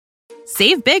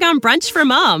Save big on brunch for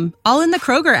mom, all in the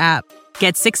Kroger app.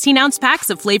 Get 16-ounce packs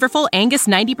of flavorful Angus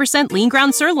 90% lean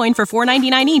ground sirloin for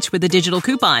 $4.99 each with a digital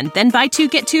coupon. Then buy 2,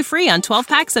 get 2 free on 12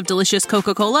 packs of delicious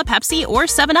Coca-Cola, Pepsi, or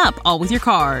 7-Up, all with your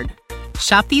card.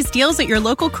 Shop these deals at your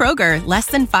local Kroger, less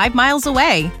than 5 miles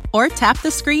away. Or tap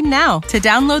the screen now to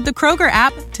download the Kroger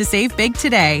app to save big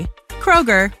today.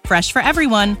 Kroger, fresh for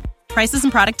everyone. Prices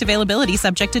and product availability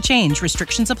subject to change.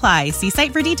 Restrictions apply. See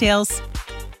site for details.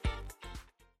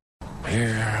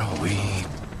 Here we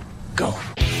go.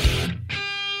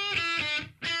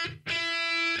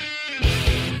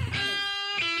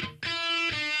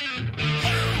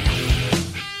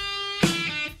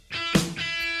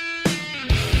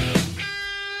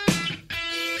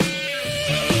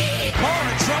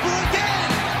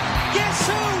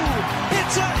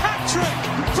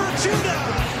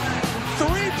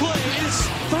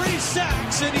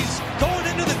 And he's going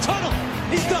into the tunnel.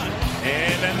 He's done.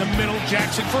 And in the middle,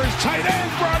 Jackson for his tight end,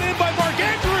 brought in by Mark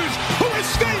Andrews, who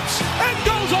escapes and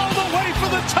goes all the way for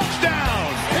the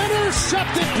touchdown.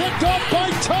 Intercepted, picked up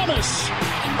by Thomas.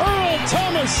 Earl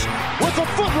Thomas with a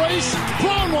foot race.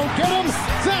 Brown won't get him.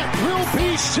 That will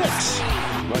be 6.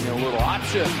 Running a little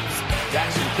option.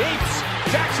 Jackson keeps.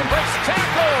 Jackson breaks the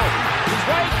tackle. He's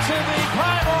right to the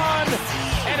pylon,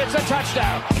 and it's a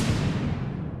touchdown.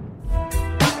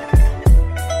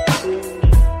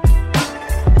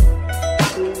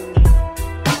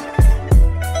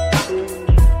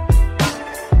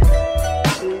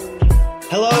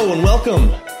 Hello and welcome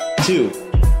to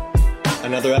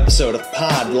another episode of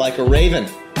Pod Like a Raven.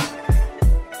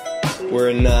 We're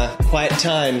in quiet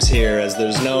times here as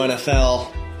there's no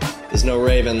NFL, there's no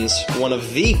Ravens. One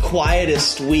of the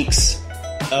quietest weeks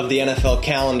of the NFL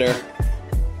calendar.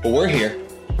 But we're here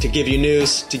to give you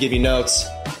news, to give you notes,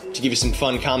 to give you some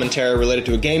fun commentary related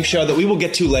to a game show that we will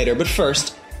get to later. But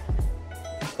first,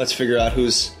 let's figure out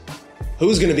who's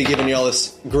going to be giving you all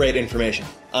this great information.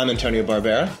 I'm Antonio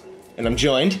Barbera. And I'm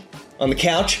joined on the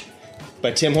couch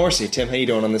by Tim Horsey. Tim, how you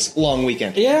doing on this long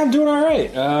weekend? Yeah, I'm doing all right.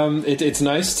 It's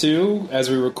nice to, as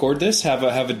we record this, have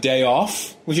a day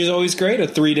off, which is always great. A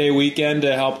 3-day weekend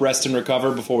to help rest and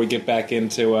recover before we get back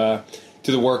into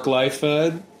to the work life.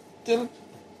 A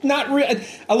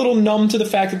little numb to the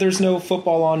fact that there's no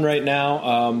football on right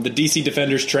now. The DC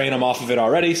Defenders train, I'm off of it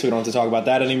already, so we don't have to talk about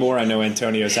that anymore. I know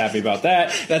Antonio's happy about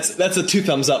that. That's a 2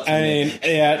 thumbs up for me. mean,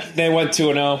 yeah, they went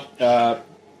 2-0.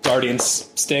 Guardians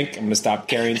stink. I'm going to stop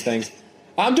carrying things.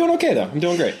 I'm doing okay, though. I'm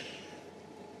doing great.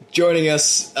 Joining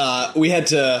us, we had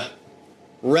to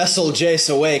wrestle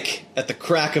Jace awake at the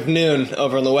crack of noon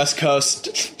over on the West Coast.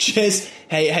 Jace,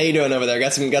 how you doing over there?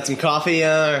 Got some coffee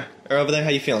or over there? How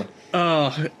you feeling?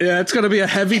 Oh, yeah, it's going to be a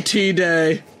heavy tea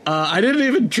day. I didn't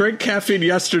even drink caffeine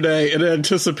yesterday in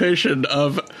anticipation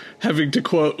of having to,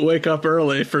 quote, wake up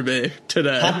early for me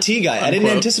today. Hot tea guy. Unquote. I didn't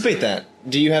anticipate that.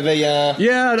 Do you have a...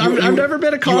 yeah, I've never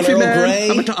been a coffee man. Gray,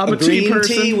 I'm a tea green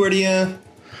person. Tea? What do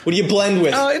you blend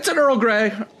with? It's an Earl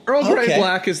Grey. Earl Grey Okay.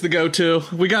 Black is the go-to.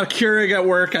 We got a Keurig at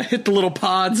work. I hit the little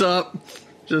pods up.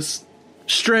 Just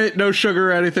straight, no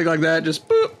sugar or anything like that. Just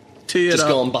boop. Just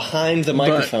going behind the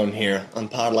microphone here on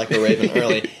Pod Like a Raven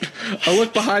early. I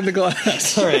look behind the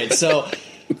glass. All right, so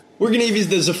we're going to give you,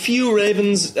 there's a few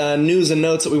Ravens news and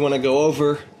notes that we want to go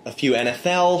over, a few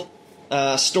NFL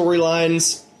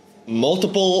storylines,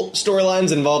 multiple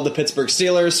storylines involve the Pittsburgh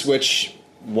Steelers, which,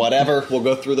 whatever, we'll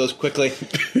go through those quickly.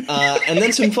 And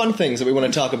then some fun things that we want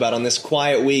to talk about on this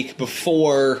quiet week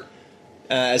before...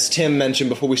 as Tim mentioned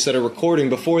before we started recording,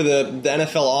 before the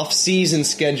NFL off-season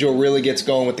schedule really gets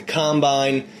going with the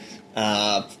Combine,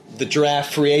 the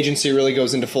draft, free agency really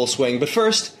goes into full swing. But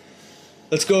first,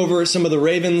 let's go over some of the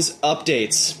Ravens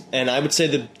updates. And I would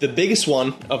say the biggest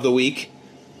one of the week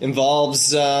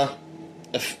involves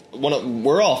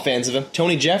we're all fans of him,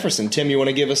 Tony Jefferson. Tim, you want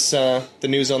to give us the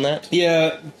news on that?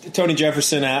 Yeah, Tony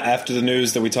Jefferson, after the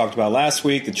news that we talked about last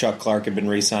week, that Chuck Clark had been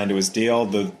re-signed to his deal,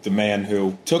 the man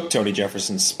who took Tony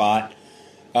Jefferson's spot,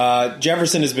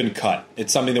 Jefferson has been cut.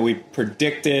 It's something that we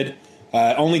predicted.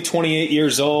 Only 28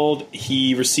 years old.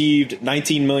 He received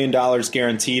 $19 million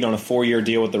guaranteed on a 4-year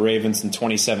deal with the Ravens in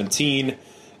 2017,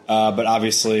 but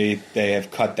obviously they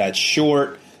have cut that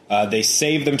short. They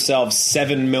saved themselves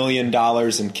 $7 million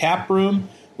in cap room,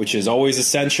 which is always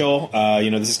essential.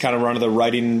 This is kind of one of the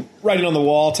writing on the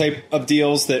wall type of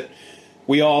deals that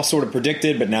we all sort of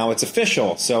predicted, but now it's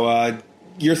official. So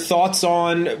your thoughts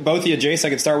on, both of you, Jace, I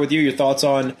can start with you, your thoughts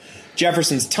on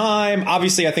Jefferson's time.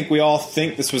 Obviously, I think we all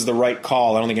think this was the right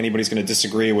call. I don't think anybody's going to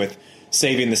disagree with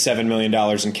saving the $7 million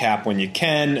in cap when you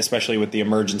can, especially with the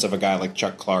emergence of a guy like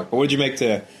Chuck Clark. But what did you make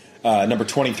to number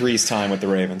 23's time with the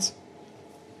Ravens?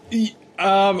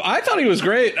 I thought he was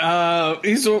great.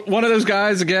 He's one of those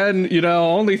guys, again,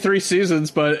 only 3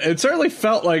 seasons, but it certainly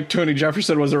felt like Tony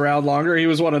Jefferson was around longer. He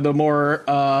was one of the more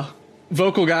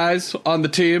vocal guys on the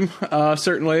team,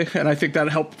 certainly, and I think that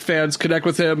helped fans connect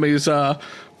with him. He's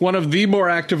one of the more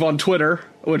active on Twitter,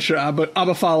 which I'm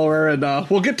a follower, and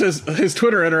we'll get to his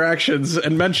Twitter interactions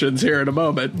and mentions here in a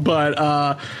moment.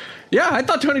 But yeah, I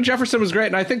thought Tony Jefferson was great,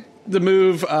 and I think the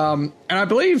move, and I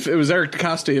believe it was Eric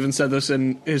DeCosta even said this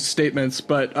in his statements,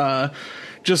 but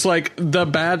just like the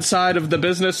bad side of the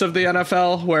business of the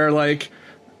NFL, where like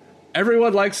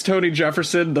everyone likes Tony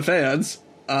Jefferson, the fans.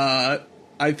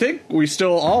 I think we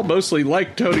still all mostly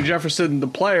like Tony Jefferson, the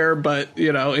player, but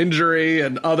injury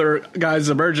and other guys'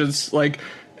 emergence, like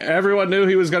everyone knew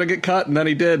he was going to get cut, and then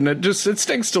he did, and it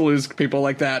stinks to lose people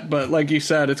like that. But like you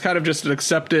said, it's kind of just an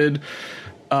accepted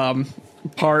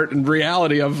part and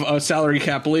reality of a salary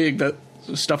cap league that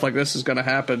stuff like this is going to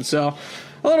happen. So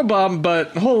a little bummed,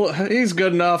 but he's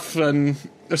good enough, and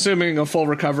assuming a full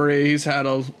recovery, he's had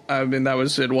that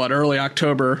was in early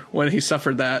October when he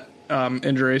suffered that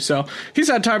injury. So he's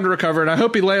had time to recover, and I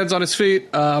hope he lands on his feet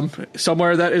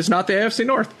somewhere that is not the AFC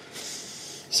North.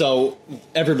 So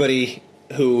everybody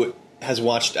who has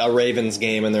watched a Ravens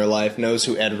game in their life knows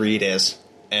who Ed Reed is.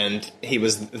 And he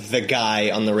was the guy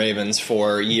on the Ravens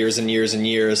for years and years and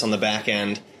years on the back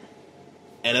end.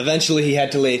 And eventually he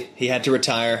had to leave. He had to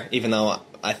retire, even though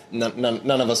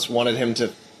none of us wanted him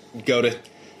to go to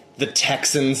the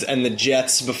Texans and the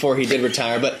Jets before he did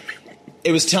retire. But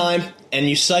it was time, and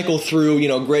you cycle through,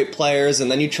 great players,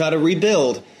 and then you try to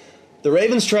rebuild. The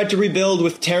Ravens tried to rebuild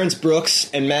with Terrence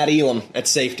Brooks and Matt Elam at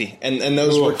safety. And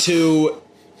those were two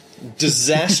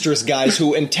disastrous guys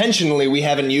who intentionally we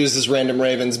haven't used as random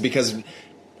Ravens because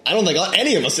I don't think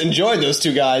any of us enjoyed those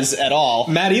two guys at all.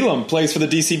 Matt Elam plays for the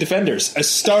DC Defenders, a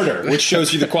starter, which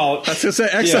shows you the quality. I was going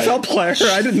to say XFL player.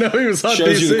 I didn't know he was on DC.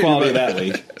 Shows you the quality of that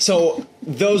league. So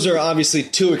those are obviously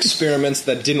 2 experiments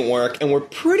that didn't work and were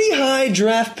pretty high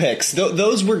draft picks.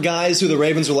 Those were guys who the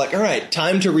Ravens were like, all right,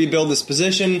 time to rebuild this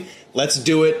position. Let's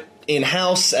do it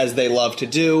in-house, as they love to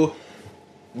do.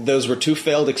 Those were 2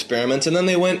 failed experiments, and then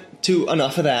they went to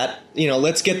enough of that.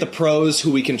 Let's get the pros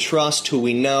who we can trust, who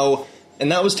we know.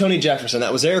 And that was Tony Jefferson.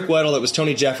 That was Eric Weddle. That was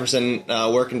Tony Jefferson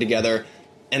working together.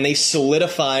 And they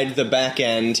solidified the back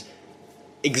end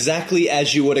exactly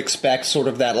as you would expect, sort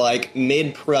of that like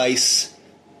mid-price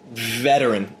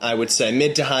veteran, I would say.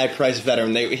 Mid to high-price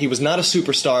veteran. He was not a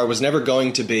superstar, was never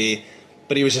going to be,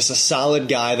 but he was just a solid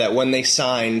guy that when they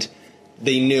signed,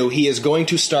 they knew he is going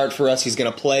to start for us. He's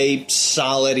going to play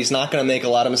solid. He's not going to make a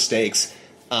lot of mistakes.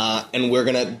 And we're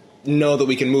going to know that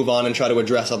we can move on and try to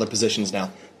address other positions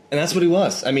now. And that's what he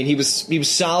was. I mean, he was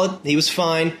solid. He was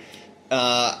fine.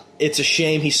 It's a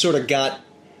shame he sort of got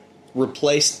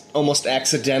replaced almost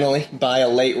accidentally by a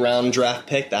late-round draft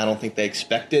pick. I don't think they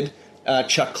expected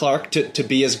Chuck Clark to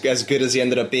be as good as he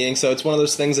ended up being. So it's one of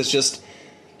those things that's just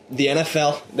the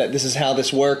NFL, that this is how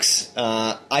this works.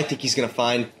 I think he's going to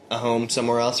find a home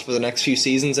somewhere else for the next few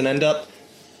seasons and end up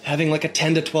having like a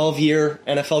 10 to 12 year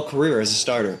NFL career as a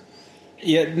starter.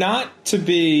 Yeah, not to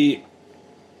be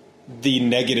the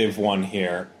negative one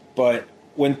here, but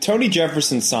when Tony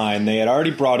Jefferson signed, they had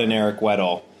already brought in Eric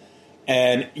Weddle,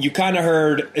 and you kind of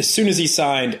heard as soon as he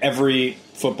signed, every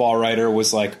football writer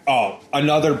was like, oh,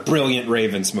 another brilliant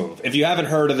Ravens move. If you haven't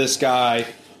heard of this guy,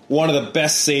 one of the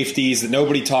best safeties that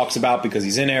nobody talks about because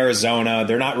he's in Arizona.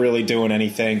 They're not really doing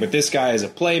anything, but this guy is a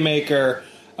playmaker,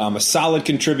 a solid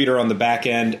contributor on the back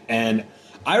end. And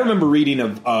I remember reading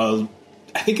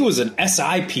I think it was an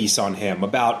SI piece on him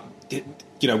about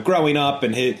growing up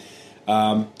and being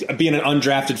an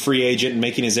undrafted free agent and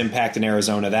making his impact in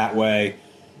Arizona that way.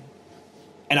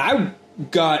 And I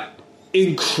got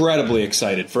incredibly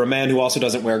excited for a man who also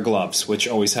doesn't wear gloves, which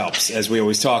always helps, as we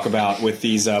always talk about with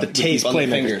these tape on the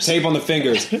fingers. Tape on the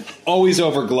fingers, always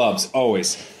over gloves,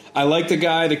 always. I like the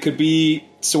guy that could be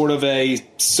sort of a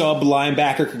sub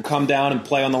linebacker, could come down and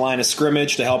play on the line of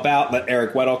scrimmage to help out, let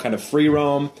Eric Weddle kind of free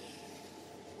roam.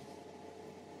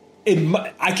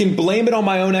 I can blame it on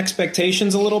my own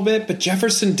expectations a little bit, but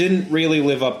Jefferson didn't really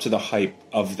live up to the hype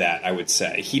of that, I would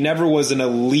say. He never was an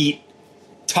elite,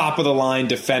 top-of-the-line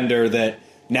defender that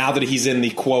now that he's in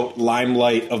the, quote,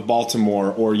 limelight of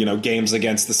Baltimore or, games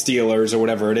against the Steelers or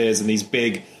whatever it is in these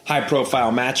big,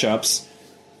 high-profile matchups,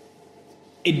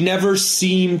 it never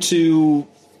seemed to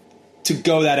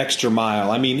go that extra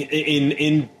mile. I mean,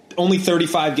 in only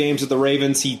 35 games with the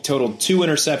Ravens, he totaled 2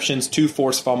 interceptions, 2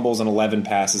 forced fumbles, and 11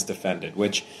 passes defended,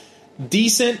 which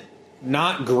decent,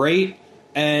 not great.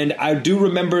 And I do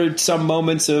remember some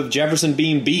moments of Jefferson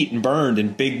being beat and burned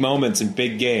in big moments in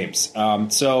big games.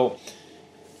 So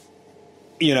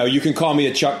you can call me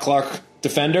a Chuck Clark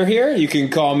defender here. You can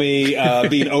call me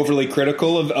being overly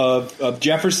critical of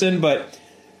Jefferson, but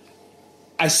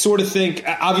I sort of think,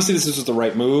 obviously this was the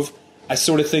right move. I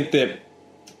sort of think that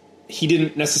he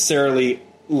didn't necessarily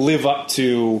live up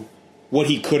to what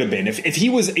he could have been. If he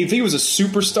was a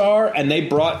superstar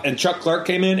and Chuck Clark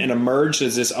came in and emerged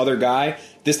as this other guy,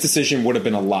 this decision would have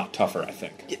been a lot tougher, I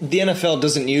think. The NFL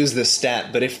doesn't use this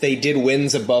stat, but if they did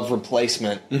wins above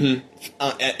replacement in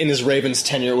his Ravens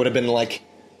tenure, it would have been like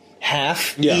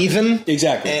half even.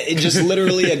 Exactly. It's just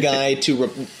literally a guy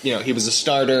he was a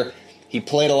starter. He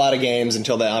played a lot of games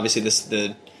until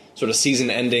the sort of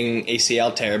season-ending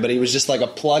ACL tear, but he was just like a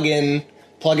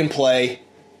plug-and-play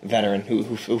veteran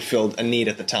who filled a need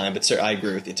at the time. But I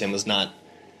agree with you, Tim,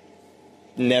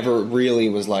 never really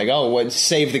was like,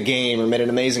 saved the game or made an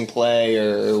amazing play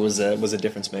or was a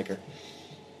difference maker.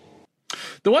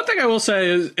 The one thing I will say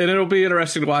is, and it'll be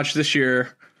interesting to watch this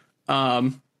year,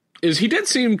 is he did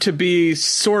seem to be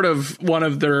sort of one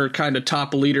of their kind of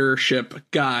top leadership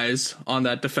guys on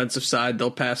that defensive side the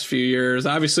past few years.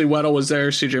 Obviously, Weddle was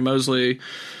there. C.J. Mosley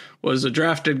was a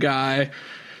drafted guy.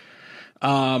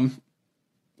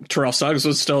 Terrell Suggs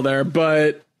was still there.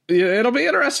 But it'll be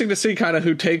interesting to see kind of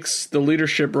who takes the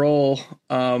leadership role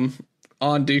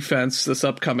on defense this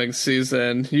upcoming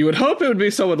season. You would hope it would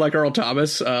be someone like Earl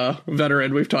Thomas,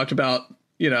 veteran we've talked about,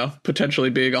 potentially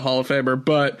being a Hall of Famer,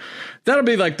 but that'll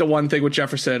be like the one thing with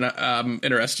Jefferson I'm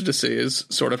interested to see is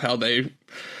sort of how they,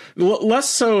 less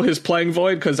so his playing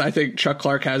void, because I think Chuck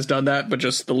Clark has done that, but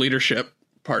just the leadership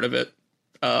part of it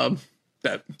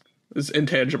that is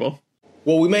intangible.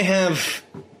 Well, we may have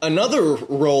another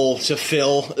role to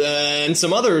fill and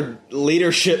some other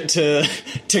leadership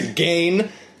to gain,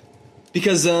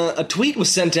 because a tweet was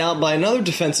sent out by another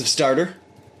defensive starter,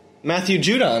 Matthew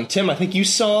Judon. Tim, I think you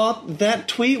saw that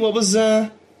tweet. What was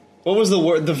the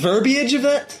word, the verbiage of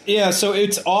that? Yeah, so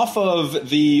it's off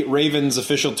of the Ravens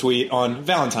official tweet on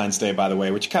Valentine's Day, by the way,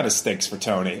 which kind of stinks for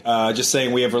Tony. Just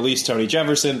saying, we have released Tony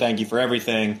Jefferson. Thank you for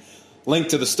everything. Link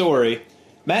to the story.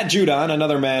 Matt Judon,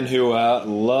 another man who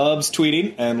loves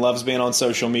tweeting and loves being on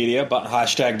social media, but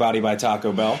hashtag Body by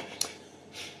Taco Bell.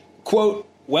 Quote,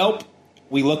 "Welp,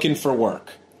 we looking for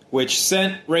work," which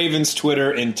sent Ravens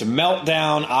Twitter into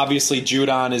meltdown. Obviously,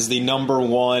 Judon is the number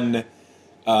one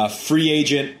free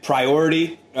agent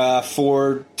priority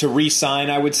to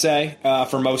re-sign, I would say,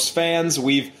 for most fans.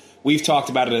 We've talked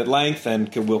about it at length, and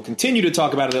we'll continue to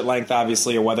talk about it at length,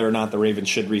 obviously, or whether or not the Ravens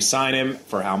should re-sign him,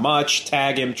 for how much,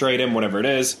 tag him, trade him, whatever it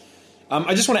is.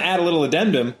 I just want to add a little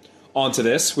addendum onto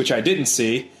this, which I didn't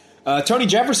see. Tony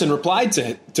Jefferson replied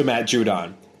to Matt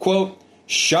Judon, quote,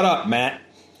 "Shut up, Matt."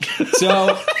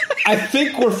 So I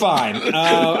think we're fine.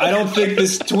 I don't think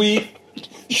this tweet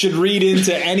should read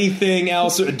into anything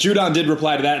else. Judon did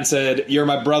reply to that and said, "You're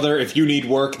my brother. If you need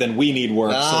work, then we need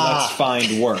work. So let's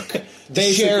find work."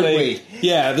 The shared we.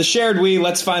 Yeah, the shared we.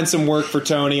 Let's find some work for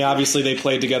Tony. Obviously, they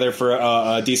played together for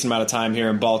a decent amount of time here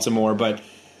in Baltimore, but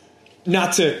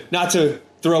not to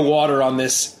throw water on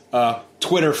this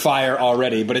Twitter fire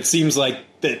already. But it seems like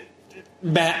that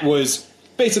Matt was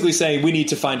basically saying we need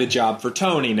to find a job for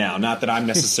Tony now. Not that I'm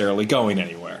necessarily going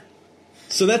anywhere.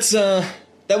 So that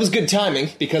was good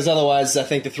timing, because otherwise I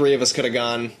think the three of us could have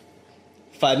gone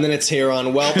 5 minutes here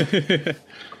on, what,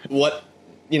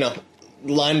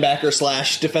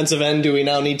 linebacker / defensive end do we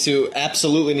now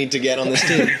absolutely need to get on this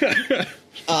team?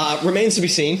 Remains to be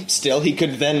seen still. He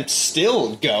could then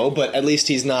still go, but at least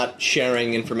he's not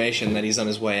sharing information that he's on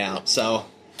his way out. So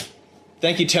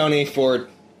thank you, Tony, for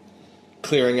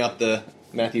clearing up the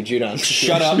Matthew Judon.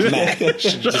 Shut up, Matt.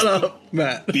 Shut up,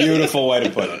 Matt. Beautiful way to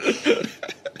put it.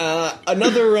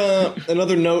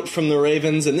 Another note from the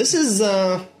Ravens, and this is,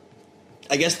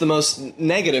 I guess, the most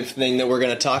negative thing that we're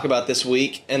going to talk about this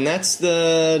week, and that's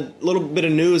the little bit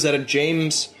of news out of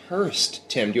James Hurst.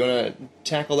 Tim, do you want to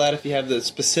tackle that if you have the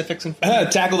specifics in front of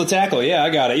you? Tackle the tackle. Yeah, I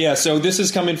got it. Yeah, so this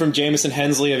is coming from Jamison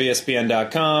Hensley of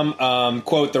ESPN.com.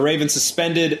 Quote, "The Ravens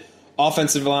suspended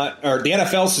offensive line, or the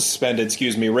NFL suspended,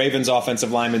 Ravens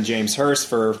offensive lineman James Hurst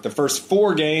for the first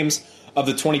 4 games of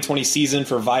the 2020 season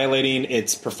for violating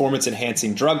its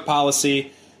performance-enhancing drug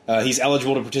policy. He's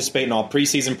eligible to participate in all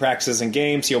preseason practices and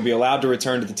games. He'll be allowed to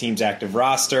return to the team's active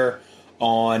roster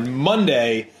on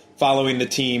Monday following the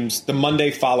team's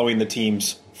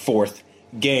 4th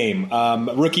game.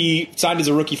 Rookie signed as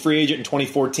a rookie free agent in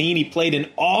 2014. He played in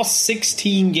all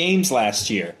 16 games last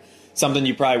year, something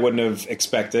you probably wouldn't have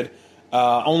expected.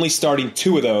 Only starting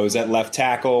 2 of those at left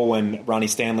tackle when Ronnie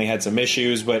Stanley had some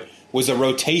issues, but was a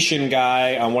rotation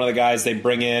guy, one of the guys they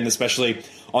bring in, especially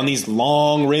on these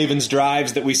long Ravens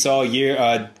drives that we saw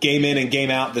game in and game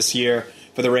out this year.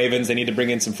 for the Ravens. They need to bring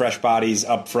in some fresh bodies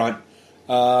up front.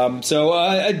 So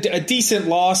a decent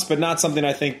loss, but not something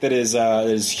I think that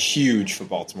is huge for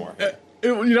Baltimore.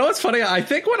 You know what's funny? I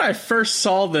think when I first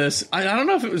saw this, I don't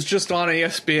know if it was just on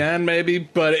ESPN maybe,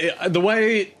 but the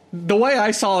way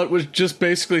I saw it was just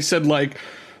basically said like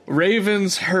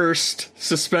Ravens Hurst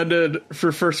suspended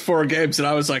for first 4 games, and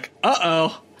I was like,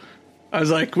 uh-oh. I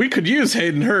was like, we could use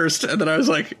Hayden Hurst, and then I was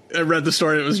like, I read the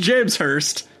story, it was James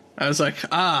Hurst. I was like,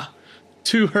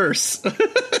 2 Hursts.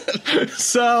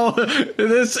 So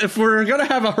if we're gonna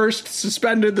have a Hurst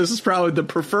suspended, this is probably the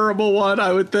preferable one,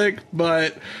 I would think,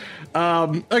 but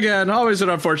again, always an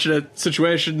unfortunate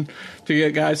situation to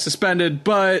get guys suspended,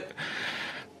 but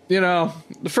the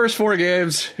first 4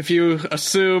 games, if you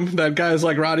assume that guys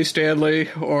like Ronnie Stanley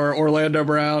or Orlando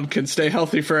Brown can stay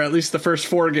healthy for at least the first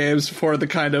 4 games before the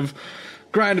kind of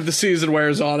grind of the season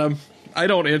wears on them, I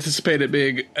don't anticipate it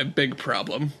being a big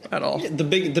problem at all. The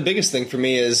biggest thing for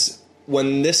me is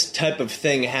when this type of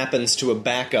thing happens to a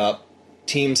backup,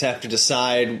 teams have to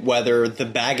decide whether the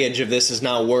baggage of this is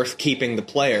now worth keeping the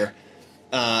player.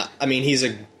 He's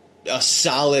a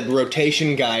solid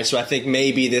rotation guy, so I think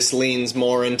maybe this leans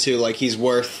more into like he's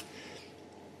worth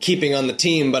keeping on the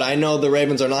team, but I know the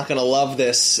Ravens are not going to love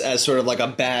this as sort of like a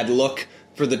bad look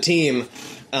for the team.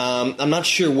 I'm not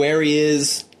sure where he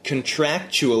is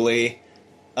contractually,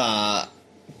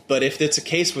 but if it's a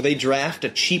case where they draft a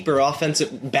cheaper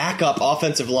backup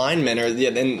offensive lineman or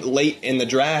late in the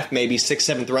draft, maybe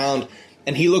 6th, 7th round,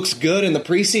 and he looks good in the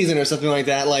preseason or something like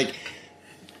that, like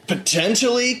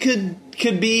potentially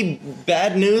could be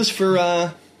bad news for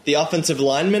the offensive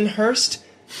lineman Hurst.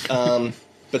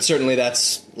 But certainly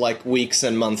that's like weeks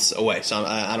and months away, so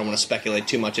I don't want to speculate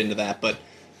too much into that. But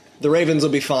the Ravens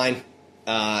will be fine.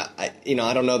 I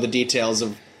don't know the details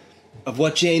of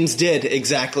what James did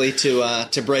exactly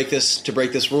to break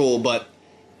this rule, but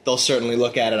they'll certainly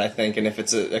look at it, I think. And if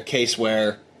it's a case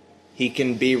where he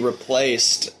can be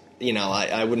replaced,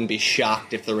 I wouldn't be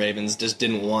shocked if the Ravens just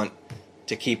didn't want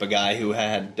to keep a guy who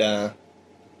had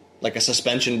like a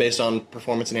suspension based on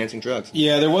performance-enhancing drugs.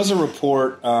 Yeah, there was a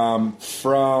report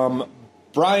from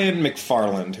Brian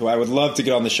McFarland, who I would love to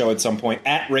get on the show at some point,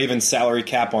 at Ravens Salary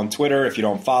Cap on Twitter. If you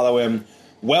don't follow him,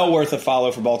 well worth a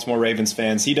follow for Baltimore Ravens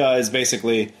fans. He does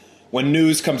basically, when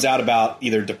news comes out about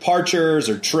either departures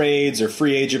or trades or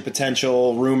free agent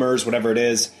potential, rumors, whatever it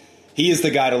is, he is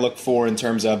the guy to look for in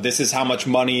terms of this is how much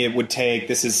money it would take,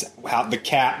 this is how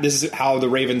the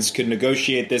Ravens could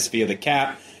negotiate this via the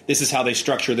cap, this is how they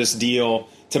structure this deal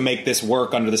to make this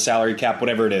work under the salary cap,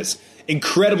 whatever it is.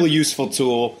 Incredibly useful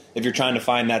tool if you're trying to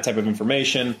find that type of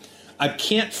information. I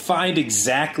can't find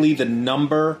exactly the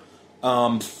number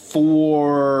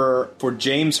for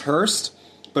James Hurst,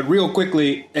 but real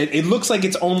quickly, it looks like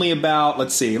it's only about,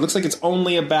 it looks like it's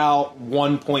only about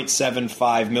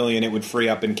 $1.75 million it would free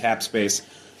up in cap space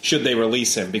should they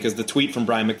release him, because the tweet from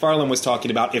Brian McFarland was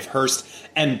talking about if Hurst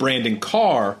and Brandon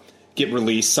Carr get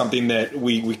released, something that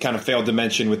we kind of failed to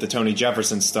mention with the Tony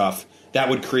Jefferson stuff, that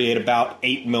would create about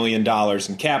 $8 million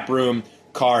in cap room.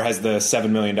 Carr has the $7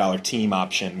 million team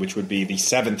option, which would be the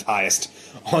 7th highest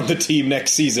on the team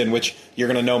next season, which you're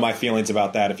going to know my feelings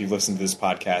about that if you've listened to this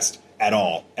podcast at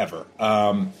all, ever.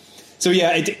 So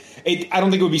yeah, I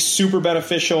don't think it would be super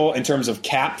beneficial in terms of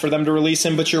cap for them to release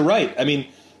him, but you're right. I mean,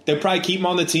 they'll probably keep him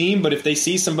on the team, but if they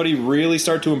see somebody really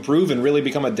start to improve and really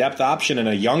become a depth option and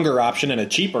a younger option and a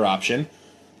cheaper option,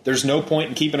 there's no point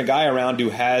in keeping a guy around who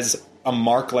has a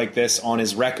mark like this on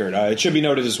his record. It should be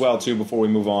noted as well, too, before we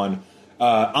move on,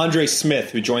 Andre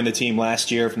Smith, who joined the team last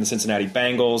year from the Cincinnati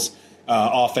Bengals,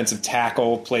 offensive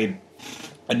tackle, played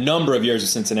a number of years with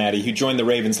Cincinnati, who joined the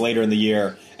Ravens later in the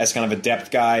year as kind of a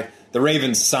depth guy. The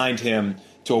Ravens signed him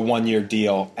to a 1-year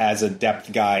deal as a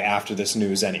depth guy after this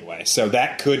news anyway. So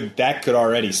that could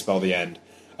already spell the end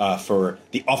for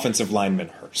the offensive lineman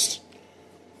Hurst.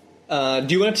 Do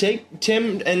you want to take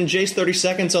Tim and Jace 30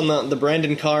 seconds on the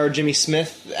Brandon Carr, Jimmy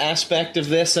Smith aspect of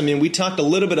this? I mean, we talked a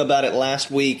little bit about it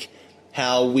last week,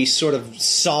 how we sort of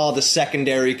saw the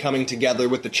secondary coming together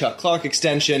with the Chuck Clark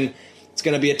extension. It's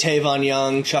going to be a Tavon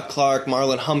Young, Chuck Clark,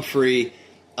 Marlon Humphrey,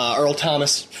 Earl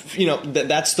Thomas.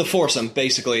 That's the foursome,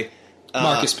 basically.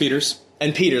 Marcus Peters.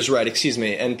 And Peters, right, excuse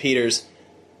me. And Peters.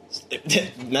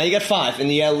 Now you got 5, and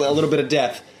you got a little bit of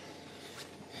depth.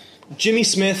 Jimmy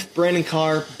Smith, Brandon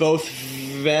Carr, both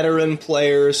veteran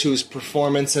players whose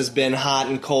performance has been hot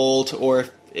and cold, or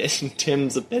in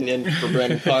Tim's opinion, for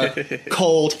Brandon Carr,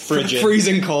 cold, frigid,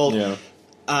 freezing cold. Yeah.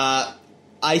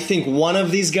 I think one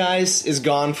of these guys is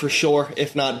gone for sure,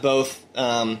 if not both.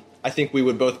 I think we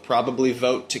would both probably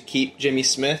vote to keep Jimmy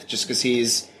Smith just because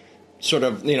he's sort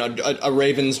of, a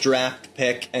Ravens draft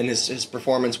pick, and his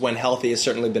performance when healthy has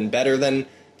certainly been better than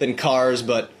Carr's.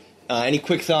 But any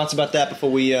quick thoughts about that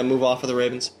before we move off of the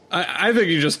Ravens? I think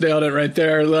you just nailed it right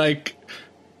there. Like,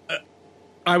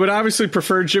 I would obviously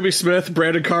prefer Jimmy Smith.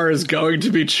 Brandon Carr is going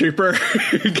to be cheaper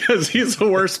because he's the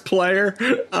worst player.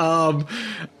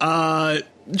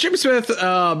 Jimmy Smith,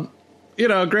 a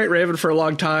great Raven for a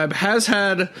long time, has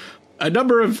had a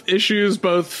number of issues,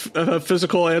 both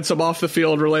physical and some off the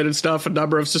field related stuff, a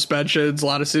number of suspensions, a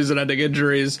lot of season ending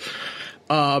injuries.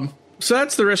 So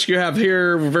that's the risk you have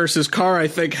here versus Carr. I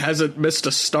think hasn't missed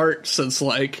a start since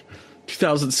like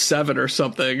 2007 or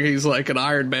something. He's like an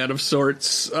Iron Man of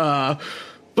sorts.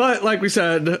 But like we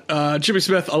said, Jimmy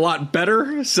Smith a lot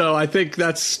better. So I think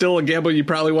that's still a gamble you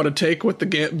probably want to take with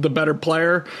the better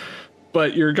player.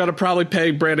 But you're going to probably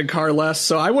pay Brandon Carr less.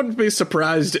 So I wouldn't be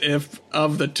surprised if,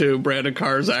 of the two, Brandon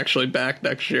Carr is actually back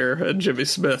next year and Jimmy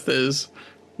Smith is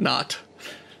not.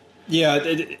 Yeah,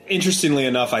 interestingly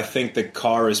enough, I think that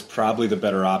Carr is probably the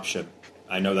better option.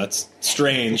 I know that's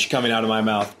strange coming out of my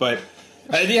mouth, but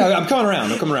I'm coming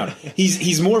around.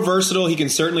 He's more versatile. He can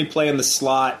certainly play in the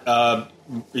slot.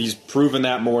 He's proven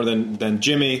that more than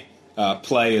Jimmy.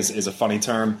 Play is a funny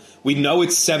term. We know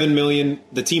it's $7 million.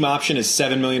 The team option is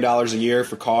 $7 million a year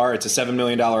for Carr. It's a $7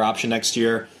 million option next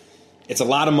year. It's a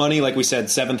lot of money, like we said,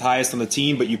 7th highest on the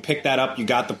team, but you pick that up, you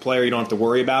got the player, you don't have to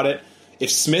worry about it.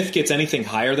 If Smith gets anything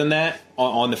higher than that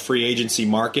on the free agency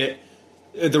market,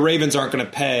 the Ravens aren't going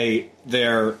to pay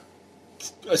their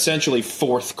essentially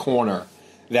fourth corner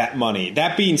that money.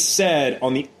 That being said,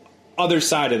 on the other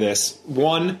side of this,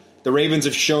 one, the Ravens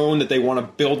have shown that they want to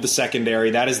build the secondary.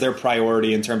 That is their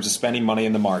priority in terms of spending money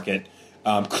in the market,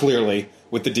 clearly,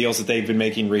 with the deals that they've been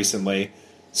making recently.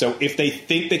 So if they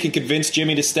think they can convince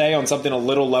Jimmy to stay on something a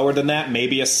little lower than that,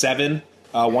 maybe a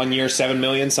 1 year, $7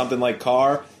 million, something like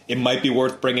Carr, it might be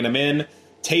worth bringing him in.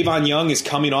 Tavon Young is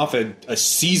coming off a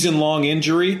season-long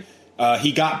injury.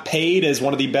 He got paid as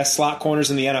one of the best slot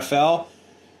corners in the NFL.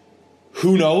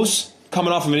 Who knows?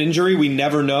 Coming off of an injury, we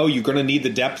never know. You're going to need the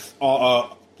depth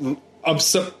of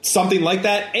something like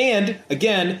that. And,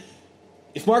 again,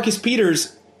 if Marcus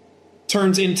Peters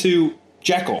turns into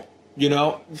Jekyll,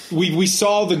 we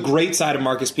saw the great side of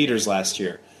Marcus Peters last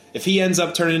year. If he ends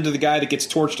up turning into the guy that gets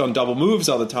torched on double moves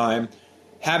all the time,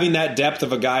 having that depth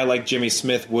of a guy like Jimmy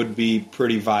Smith would be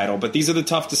pretty vital. But these are the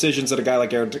tough decisions that a guy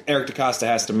like Eric DeCosta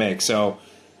has to make. So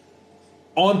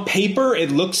on paper, it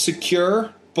looks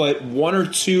secure, but one or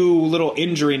two little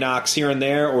injury knocks here and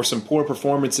there or some poor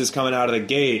performances coming out of the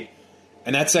gate,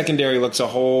 and that secondary looks a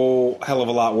whole hell of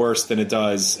a lot worse than it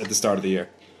does at the start of the year.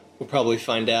 We'll probably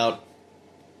find out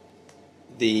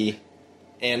the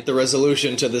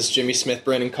resolution to this Jimmy Smith,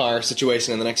 Brandon Carr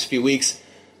situation in the next few weeks.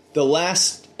 The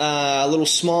last little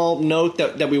small note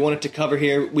that we wanted to cover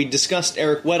here, we discussed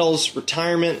Eric Weddle's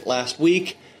retirement last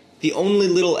week. The only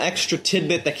little extra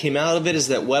tidbit that came out of it is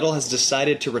that Weddle has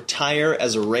decided to retire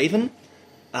as a Raven,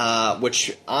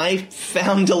 which I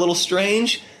found a little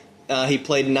strange. He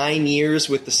played 9 years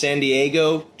with the San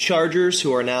Diego Chargers,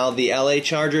 who are now the LA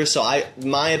Chargers. So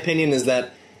my opinion is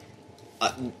that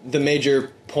the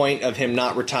major point of him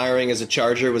not retiring as a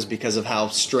Charger was because of how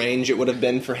strange it would have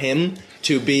been for him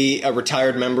to be a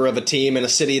retired member of a team in a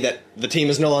city that the team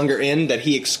is no longer in, that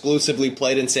he exclusively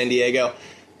played in San Diego.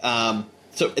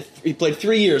 So he played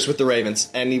 3 years with the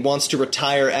Ravens, and he wants to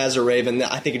retire as a Raven.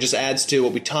 I think it just adds to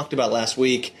what we talked about last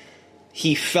week.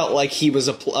 He felt like he was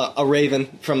a Raven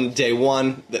from day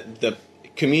one. The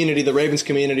community, the Ravens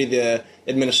community,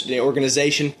 the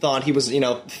organization thought he was,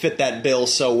 fit that bill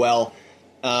so well.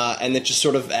 And it just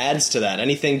sort of adds to that.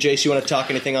 Anything, Jace, you want to talk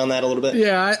anything on that a little bit?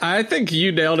 Yeah, I think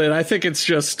you nailed it. I think it's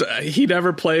just he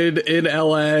never played in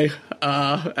L.A.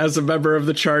 As a member of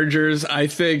the Chargers. I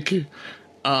think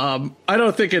I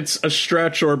don't think it's a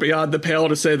stretch or beyond the pale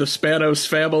to say the Spanos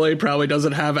family probably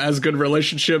doesn't have as good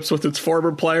relationships with its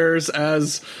former players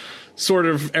as sort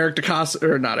of Steve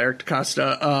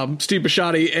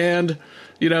Bisciotti and,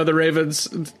 the Ravens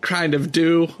kind of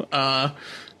do.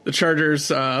 The Chargers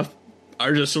are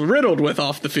just riddled with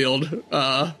off the field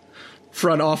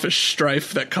front office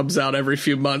strife that comes out every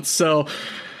few months. So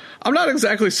I'm not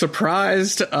exactly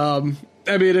surprised.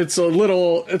 I mean, it's a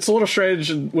little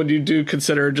strange when you do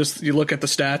consider you look at the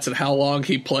stats and how long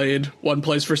he played one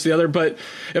place versus the other. But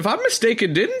if I'm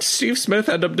mistaken, didn't Steve Smith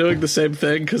end up doing the same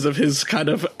thing because of his kind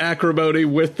of acrimony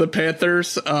with the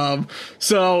Panthers?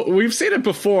 So we've seen it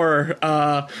before.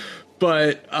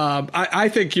 But I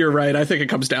think you're right. I think it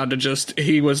comes down to just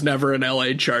he was never an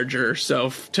LA Charger. So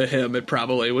to him, it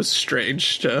probably was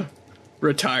strange to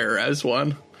retire as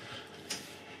one.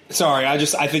 Sorry, I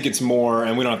think it's more,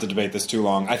 and we don't have to debate this too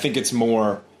long. I think it's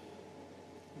more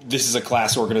this is a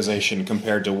class organization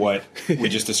compared to what we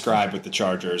just described with the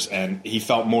Chargers. And he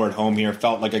felt more at home here,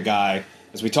 felt like a guy,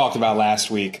 as we talked about last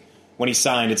week, when he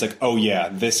signed, it's like, oh yeah,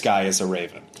 this guy is a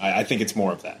Raven. I think it's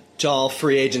more of that. To all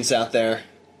free agents out there,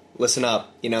 listen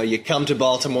up. You know, you come to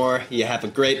Baltimore, you have a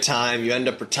great time, you end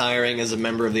up retiring as a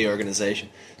member of the organization.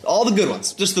 All the good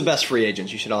ones, just the best free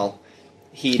agents. You should all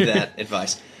heed that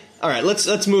advice. All right,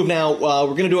 let's move now.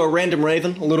 We're going to do a random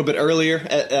Raven a little bit earlier,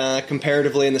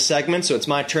 comparatively in the segment, so it's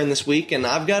my turn this week, and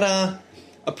I've got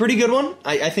a pretty good one.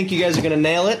 I think you guys are going to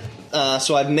nail it.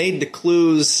 So I've made the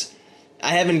clues.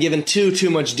 I haven't given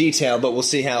too much detail, but we'll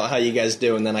see how you guys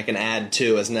do, and then I can add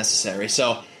to as necessary.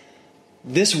 So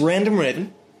this random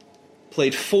Raven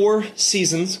played 4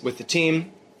 seasons with the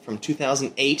team from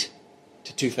 2008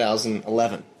 to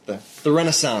 2011. The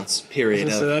Renaissance period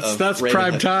that's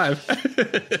prime time.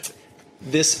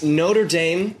 This Notre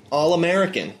Dame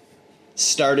All-American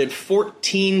started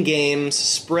 14 games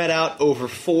spread out over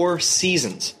 4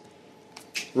 seasons,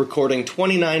 recording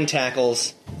 29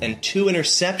 tackles and 2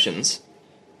 interceptions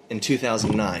in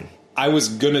 2009. I was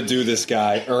going to do this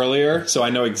guy earlier, so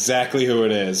I know exactly who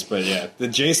it is. But yeah, the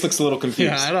Jace looks a little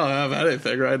confused. Yeah, I don't have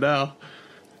anything right now.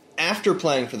 After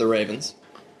playing for the Ravens,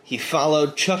 he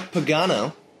followed Chuck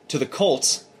Pagano to the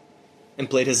Colts and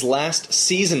played his last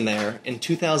season there in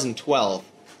 2012,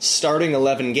 starting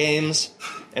 11 games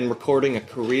and recording a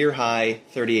career-high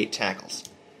 38 tackles.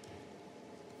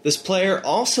 This player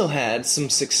also had some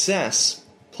success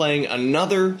playing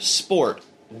another sport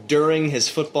during his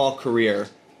football career,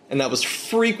 and that was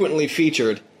frequently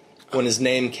featured when his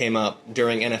name came up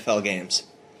during NFL games.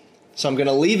 So I'm going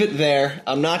to leave it there.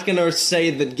 I'm not going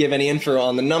to give any info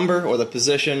on the number or the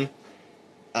position.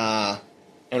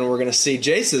 And we're going to see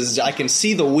Jace's. I can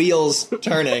see the wheels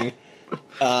turning.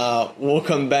 We'll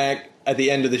come back at the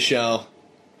end of the show,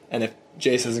 and if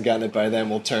Jace hasn't gotten it by then,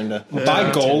 we'll turn to...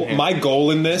 My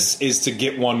goal in this is to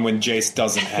get one when Jace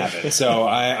doesn't have it. So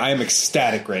I am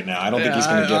ecstatic right now. I don't think he's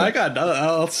going to get it.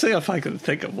 I'll see if I can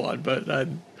think of one, but...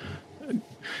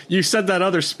 You said that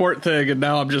other sport thing, and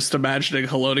now I'm just imagining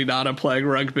Haloti Ngata playing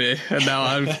rugby, and now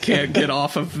I can't get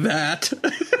off of that.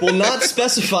 Well, not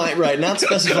specifying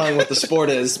what the sport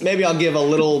is. Maybe I'll give a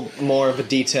little more of a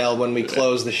detail when we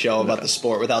close the show about the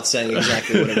sport without saying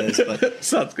exactly what it is. But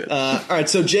sounds good. All right,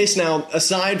 so Jace, now,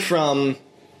 aside from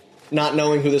not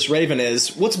knowing who this Raven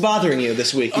is, what's bothering you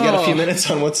this week? You got a few minutes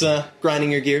on what's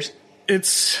grinding your gears?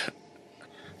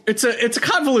 It's a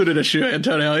convoluted issue,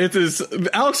 Antonio. It is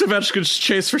Alex Ovechkin's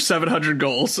chase for 700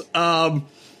 goals. I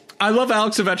love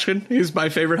Alex Ovechkin. He's my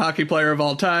favorite hockey player of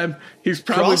all time. He's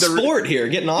probably the sport here,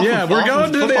 getting off. Yeah, we're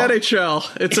going to the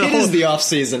NHL. It is the off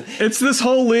season. It's this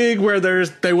whole league where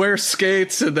they wear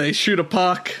skates and they shoot a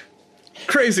puck.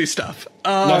 Crazy stuff.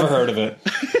 Never heard of it.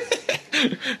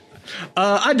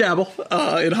 I dabble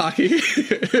in hockey.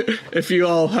 If you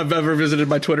all have ever visited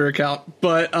my Twitter account,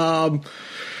 but.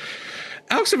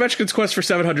 Alex Ovechkin's quest for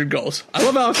 700 goals. I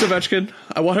love Alex Ovechkin.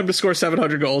 I want him to score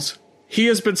 700 goals. He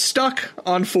has been stuck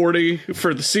on 40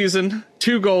 for the season,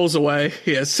 2 goals away.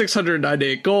 He has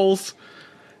 698 goals.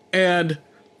 And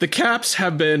the Caps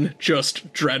have been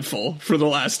just dreadful for the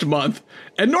last month.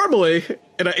 And normally,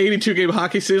 in an 82-game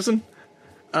hockey season,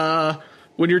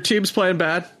 when your team's playing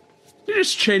bad, you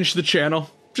just change the channel.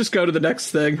 Just go to the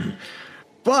next thing.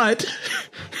 But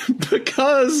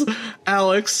because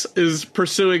Alex is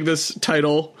pursuing this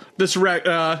title, it's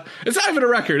not even a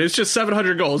record. It's just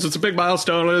 700 goals. It's a big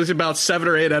milestone. There's about 7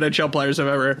 or 8 NHL players have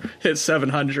ever hit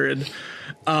 700.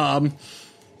 I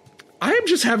am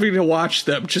just having to watch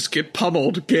them just get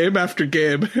pummeled game after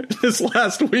game this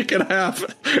last week and a half,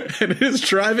 and it is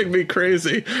driving me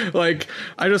crazy. Like,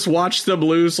 I just watched them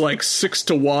lose like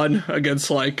 6-1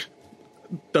 against like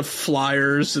the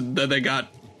Flyers, and then they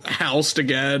got housed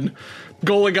again.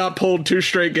 Goalie got pulled 2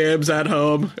 straight games at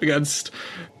home against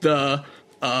the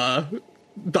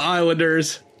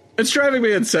Islanders. It's driving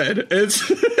me insane.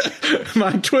 It's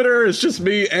my Twitter is just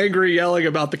me angry yelling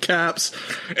about the Caps.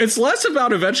 It's less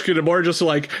about Ovechkin and more just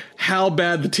like how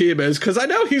bad the team is, because I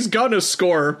know he's gonna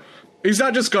score. He's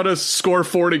not just gonna score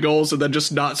 40 goals and then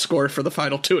just not score for the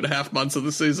final 2.5 months of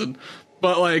the season,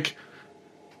 but like,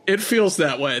 it feels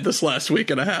that way this last week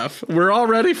and a half. We're all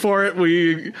ready for it.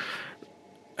 We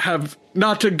have,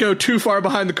 not to go too far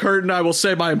behind the curtain, I will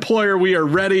say my employer, we are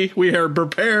ready. We are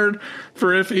prepared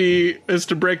for if he is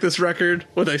to break this record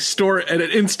with a story and an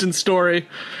instant story.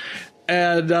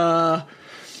 And,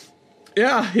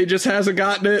 yeah, he just hasn't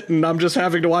gotten it, and I'm just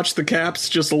having to watch the Caps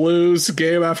just lose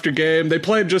game after game. They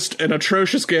played just an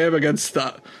atrocious game against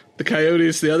the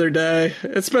Coyotes the other day.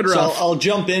 It's been rough. So I'll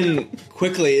jump in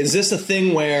quickly. Is this a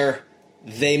thing where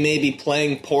they may be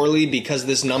playing poorly because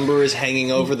this number is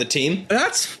hanging over the team?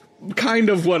 That's kind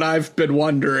of what I've been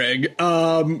wondering.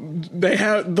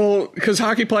 Because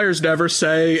hockey players never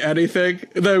say anything.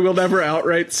 They will never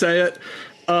outright say it.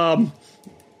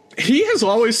 He has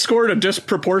always scored a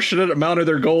disproportionate amount of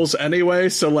their goals anyway,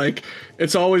 so like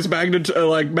it's always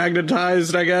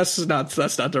magnetized, I guess.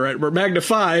 That's not the right word.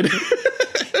 Magnified.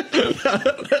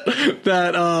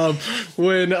 that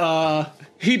when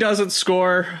he doesn't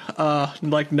score,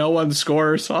 like no one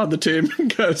scores on the team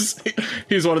because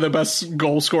he's one of the best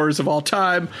goal scorers of all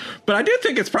time. But I do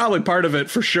think it's probably part of it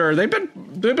for sure. They've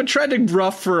been trending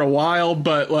rough for a while,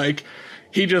 but like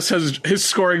he just has his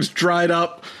scoring's dried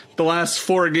up. The last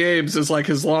 4 games is like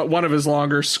one of his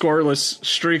longer scoreless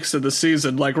streaks of the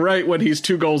season, like right when he's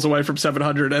 2 goals away from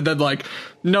 700, and then like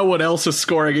no one else is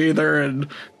scoring either. And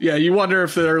yeah, you wonder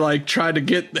if they're like trying to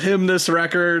get him this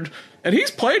record. And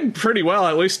he's played pretty well,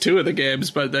 at least 2 of the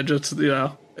games, but then just,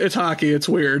 it's hockey, it's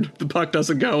weird. The puck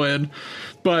doesn't go in.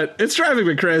 But it's driving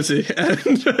me crazy. And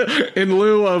in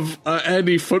lieu of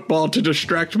any football to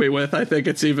distract me with, I think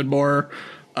it's even more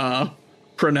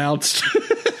pronounced.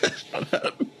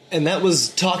 And that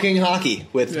was Talking Hockey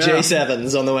with Jace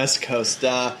Evans on the West Coast.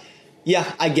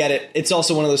 Yeah, I get it. It's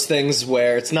also one of those things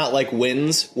where it's not like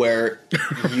wins, where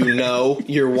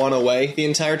you're 1 away the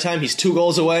entire time. He's 2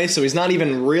 goals away, so he's not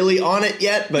even really on it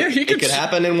yet, but it could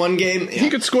happen in one game. Yeah. He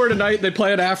could score tonight. They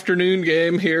play an afternoon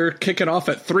game here, kicking off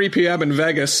at 3 p.m. in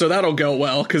Vegas, so that'll go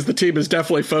well, because the team is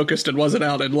definitely focused and wasn't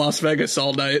out in Las Vegas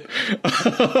all night.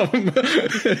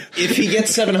 If he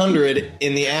gets 700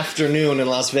 in the afternoon in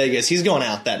Las Vegas, he's going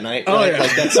out that night. Right? Oh, yeah.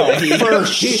 Like, that's all. He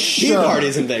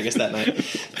parties in Vegas that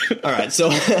night. All right, so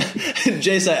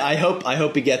Jace, I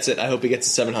hope he gets it. I hope he gets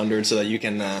to 700 so that you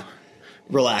can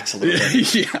relax a little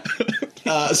bit.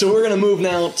 Yeah. So we're gonna move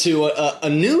now to a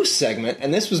new segment,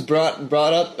 and this was brought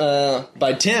up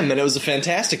by Tim, and it was a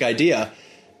fantastic idea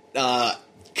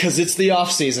because it's the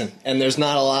off season and there's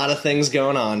not a lot of things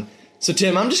going on. So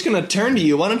Tim, I'm just gonna turn to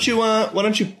you. Why don't you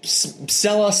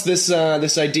sell us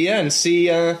this idea and see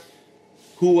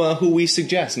who we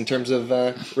suggest in terms of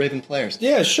Raven players?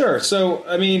 Yeah, sure. So,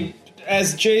 I mean,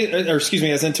 as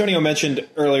Antonio mentioned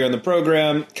earlier in the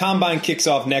program, Combine kicks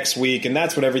off next week, and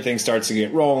that's when everything starts to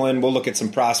get rolling. We'll look at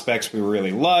some prospects we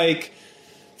really like.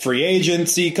 Free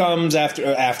agency comes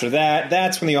after that.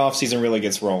 That's when the offseason really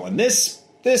gets rolling. This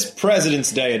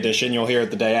President's Day edition, you'll hear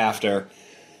it the day after,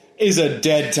 is a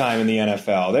dead time in the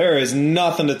NFL. There is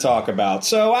nothing to talk about.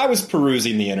 So I was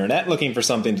perusing the internet looking for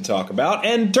something to talk about,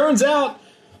 and turns out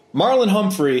Marlon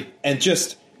Humphrey and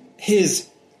just his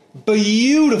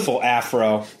beautiful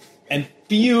afro and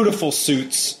beautiful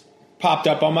suits popped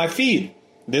up on my feed.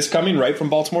 This coming right from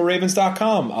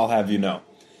BaltimoreRavens.com, I'll have you know.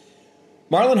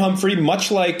 Marlon Humphrey, much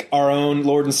like our own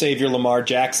Lord and Savior Lamar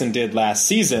Jackson did last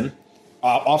season,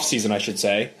 off-season I should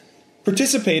say,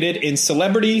 participated in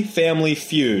Celebrity Family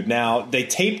Feud. Now, they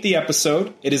taped the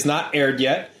episode. It is not aired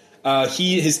yet.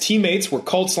 His teammates were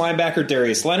Colts linebacker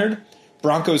Darius Leonard,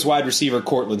 Broncos wide receiver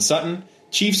Courtland Sutton,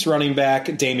 Chiefs running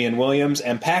back Damian Williams,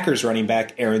 and Packers running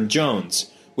back Aaron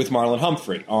Jones with Marlon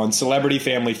Humphrey on Celebrity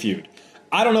Family Feud.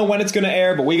 I don't know when it's going to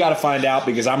air, but we got to find out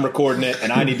because I'm recording it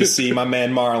and I need to see my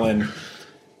man Marlon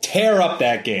tear up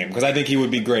that game because I think he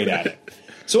would be great at it.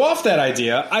 So off that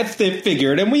idea, I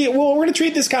figured, and we're going to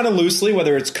treat this kind of loosely,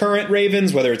 whether it's current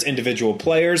Ravens, whether it's individual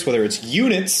players, whether it's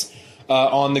units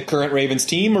on the current Ravens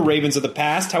team or Ravens of the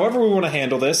past. However we want to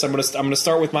handle this, I'm going to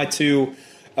start with my 2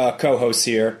 co-hosts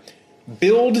here.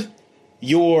 Build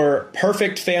your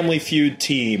perfect Family Feud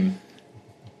team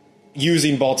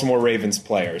using Baltimore Ravens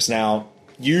players. Now,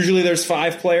 usually there's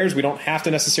 5 players. We don't have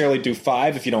to necessarily do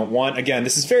 5 if you don't want. Again,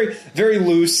 this is very, very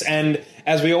loose, and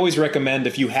as we always recommend,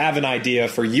 if you have an idea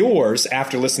for yours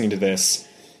after listening to this,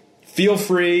 feel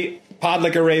free,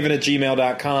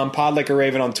 podlikearaven@gmail.com,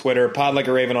 podlikearaven on Twitter,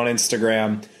 podlikearaven on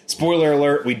Instagram. Spoiler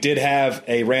alert, we did have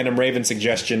a random Raven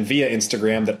suggestion via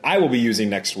Instagram that I will be using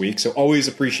next week, so always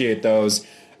appreciate those.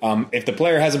 If the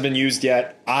player hasn't been used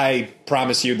yet, I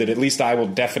promise you that at least I will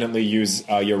definitely use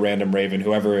your random Raven,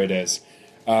 whoever it is.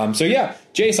 So yeah,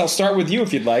 Jace, I'll start with you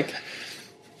if you'd like.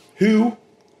 Who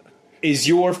is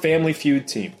your Family Feud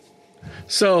team?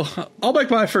 So I'll make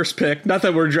my first pick. Not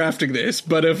that we're drafting this,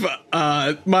 but if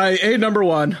my number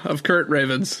 1 of current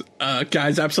Ravens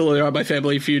guys absolutely on my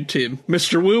Family Feud team,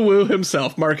 Mr. Woo Woo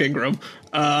himself, Mark Ingram.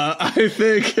 I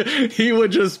think he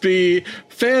would just be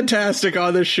fantastic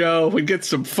on this show. We'd get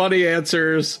some funny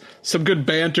answers, some good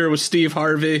banter with Steve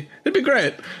Harvey. It'd be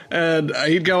great. And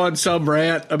he'd go on some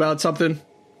rant about something.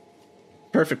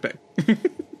 Perfect pick.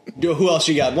 Who else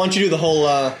you got? Why don't you do the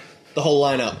whole the whole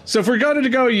lineup. So if we're going to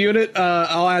go a unit,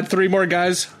 I'll add 3 more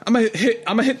guys. I'm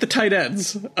gonna hit the tight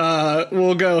ends.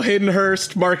 We'll go Hayden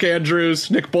Hurst, Mark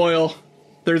Andrews, Nick Boyle.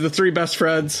 They're the 3 best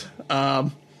friends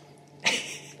that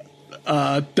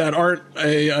aren't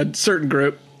a certain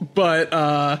group.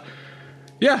 But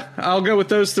yeah, I'll go with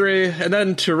those 3, and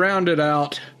then to round it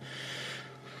out,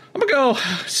 I'm gonna go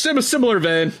a similar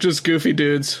vein, just goofy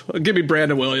dudes. Give me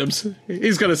Brandon Williams.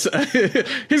 He's gonna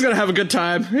have a good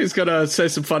time. He's gonna say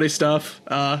some funny stuff,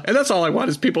 and that's all I want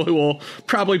is people who will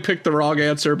probably pick the wrong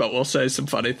answer, but will say some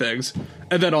funny things.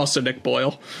 And then also Nick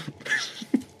Boyle.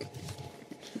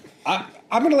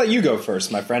 I'm gonna let you go first,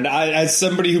 my friend. As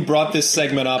somebody who brought this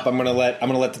segment up, I'm gonna let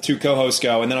the 2 co-hosts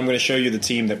go, and then I'm gonna show you the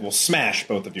team that will smash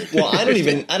both of you. Well, I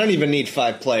don't even need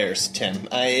 5 players, Tim.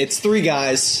 It's 3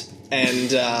 guys.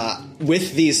 And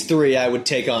with these 3, I would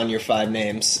take on your 5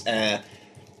 names, and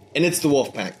it's the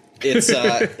Wolfpack.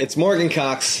 It's Morgan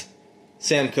Cox,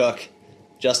 Sam Cooke,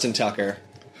 Justin Tucker,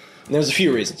 and there's a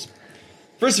few reasons.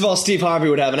 First of all, Steve Harvey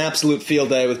would have an absolute field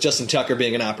day with Justin Tucker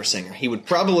being an opera singer. He would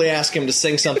probably ask him to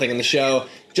sing something in the show.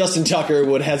 Justin Tucker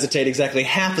would hesitate exactly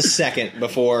half a second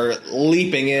before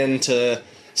leaping into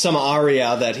some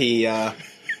aria that he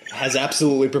has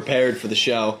absolutely prepared for the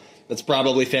show. That's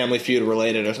probably Family Feud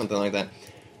related or something like that.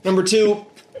 Number 2,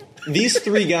 these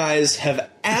 3 guys have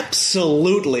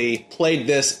absolutely played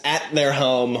this at their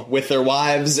home with their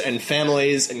wives and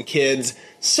families and kids.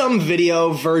 Some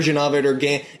video version of it or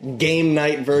game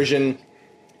night version.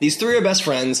 These 3 are best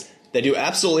friends. They do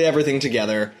absolutely everything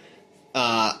together.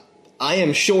 I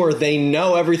am sure they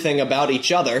know everything about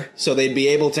each other, so they'd be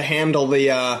able to handle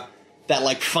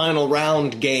that final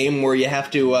round game where you have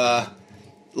to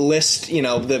list,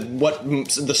 what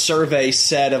the survey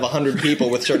said of 100 people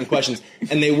with certain questions,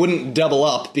 and they wouldn't double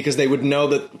up because they would know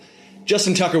that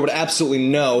Justin Tucker would absolutely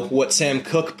know what Sam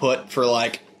Cooke put for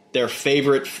their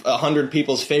favorite 100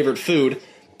 people's favorite food,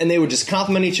 and they would just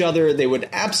compliment each other. They would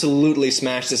absolutely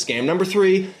smash this game. Number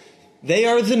 3, they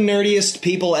are the nerdiest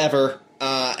people ever,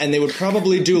 and they would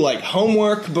probably do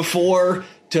homework before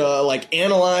to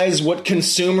analyze what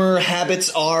consumer habits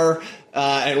are.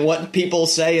 And what people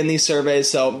say in these surveys,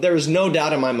 so there is no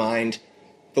doubt in my mind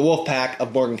the Wolfpack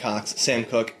of Morgan Cox, Sam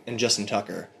Cooke, and Justin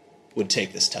Tucker would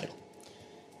take this title.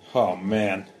 Oh,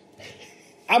 man.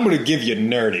 I'm going to give you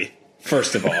nerdy,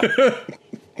 first of all.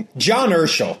 John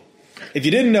Urschel. If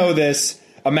you didn't know this,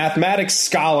 a mathematics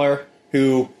scholar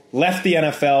who left the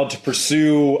NFL to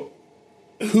pursue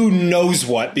who knows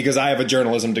what, because I have a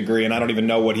journalism degree and I don't even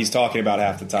know what he's talking about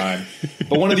half the time.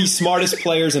 But one of the smartest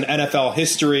players in NFL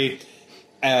history.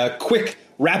 Quick,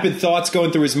 rapid thoughts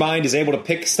going through his mind, is able to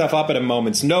pick stuff up at a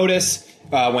moment's notice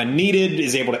when needed,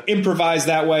 is able to improvise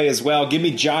that way as well. Give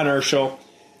me John Urschel.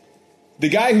 The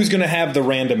guy who's going to have the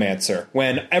random answer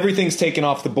when everything's taken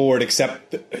off the board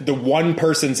except the one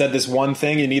person said this one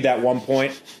thing, you need that 1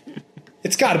 point.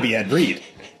 It's got to be Ed Reed.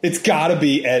 It's got to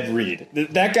be Ed Reed.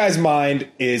 That guy's mind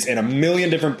is in a million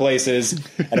different places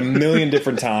at a million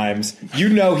different times. You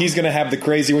know he's going to have the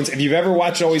crazy ones. If you've ever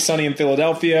watched Always Sunny in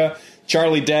Philadelphia,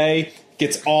 Charlie Day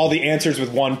gets all the answers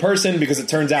with one person because it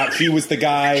turns out he was the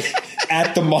guy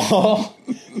at the mall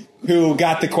who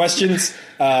got the questions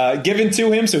given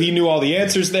to him, so he knew all the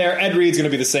answers there. Ed Reed's going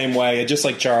to be the same way, just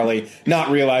like Charlie, not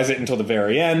realize it until the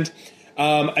very end.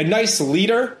 A nice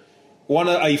leader,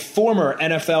 a former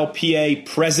NFLPA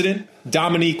president,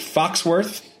 Dominique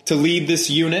Foxworth, to lead this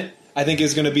unit, I think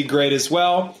is going to be great as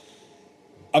well.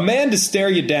 A man to stare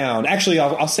you down. Actually,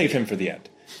 I'll save him for the end.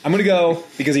 I'm going to go,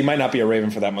 because he might not be a Raven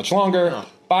for that much longer,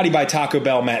 Body by Taco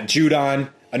Bell, Matt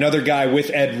Judon, another guy with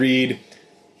Ed Reed.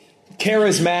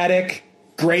 Charismatic,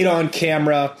 great on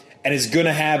camera, and is going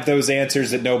to have those answers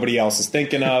that nobody else is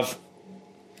thinking of.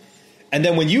 And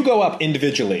then when you go up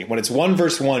individually, when it's 1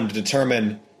 versus 1 to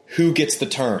determine who gets the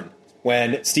turn,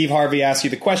 when Steve Harvey asks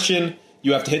you the question,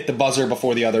 you have to hit the buzzer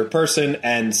before the other person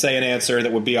and say an answer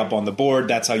that would be up on the board.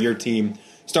 That's how your team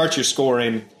starts your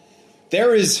scoring.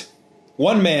 There is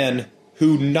one man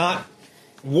who not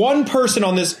one person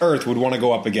on this earth would want to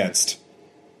go up against,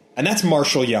 and that's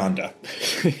Marshall Yanda.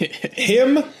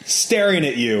 Him staring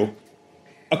at you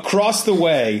across the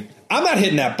way. I'm not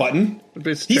hitting that button.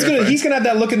 He's gonna have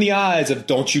that look in the eyes of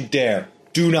 "Don't you dare!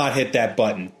 Do not hit that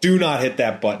button! Do not hit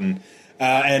that button!"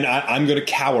 And I'm gonna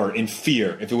cower in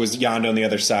fear if it was Yanda on the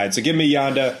other side. So give me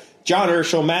Yanda, John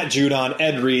Urschel, Matt Judon,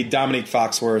 Ed Reed, Dominique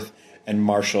Foxworth, and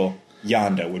Marshall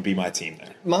Yanda would be my team there.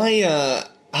 My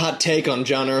hot take on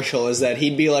John Urschel is that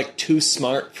he'd be too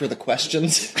smart for the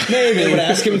questions. Maybe. They would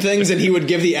ask him things and he would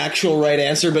give the actual right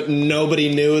answer, but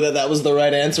nobody knew that was the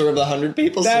right answer of the 100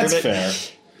 people. That's fair.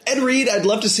 Ed Reed, I'd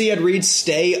love to see Ed Reed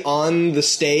stay on the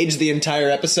stage the entire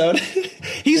episode.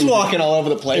 He's walking all over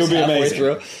the place. It would be halfway amazing.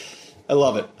 through. I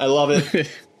love it.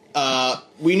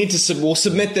 We need to. We'll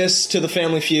submit this to the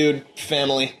Family Feud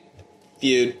family,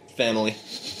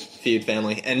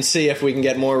 and see if we can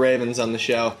get more Ravens on the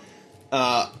show.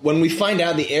 When we find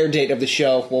out the air date of the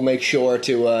show, we'll make sure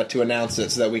to announce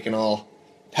it so that we can all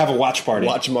Have a watch party.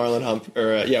 watch Marlon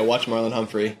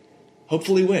Humphrey.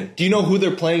 Hopefully win. Do you know who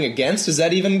they're playing against? Is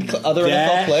that even other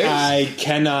NFL players? I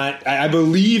cannot. I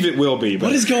believe it will be. But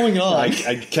What is going on?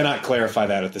 I cannot clarify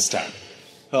that at this time.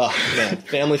 Oh, man.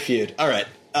 Family Feud. All right.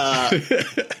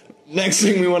 Next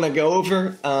thing we want to go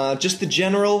over, just the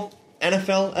general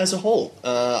NFL as a whole.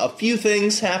 A few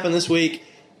things happened this week.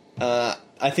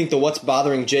 I think the What's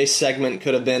Bothering Jay segment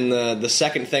could have been the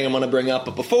second thing I'm going to bring up.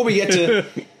 But before we get to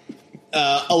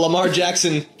a Lamar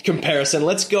Jackson comparison,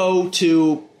 let's go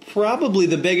to probably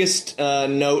the biggest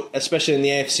note, especially in the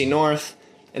AFC North,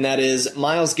 and that is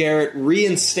Myles Garrett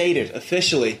reinstated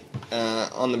officially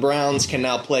on the Browns, can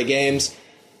now play games.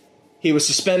 He was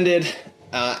suspended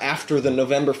after the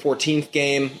November 14th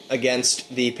game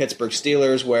against the Pittsburgh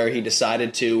Steelers, where he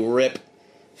decided to rip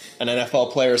an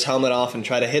NFL player's helmet off and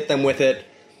try to hit them with it.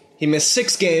 He missed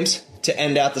 6 games to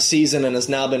end out the season and has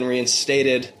now been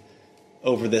reinstated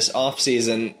over this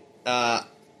offseason.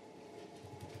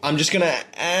 I'm just going to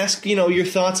ask, your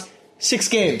thoughts. 6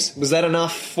 games, was that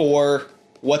enough for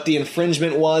what the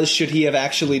infringement was? Should he have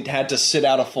actually had to sit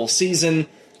out a full season?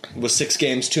 Was 6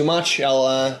 games too much?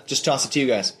 I'll just toss it to you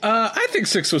guys. I think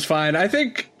 6 was fine. I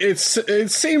think it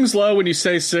seems low when you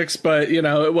say 6, but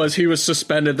he was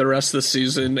suspended the rest of the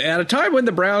season at a time when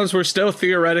the Browns were still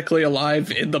theoretically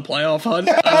alive in the playoff hunt.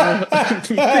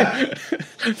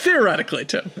 Theoretically,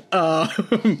 Tim.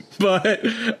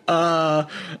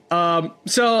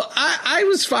 So I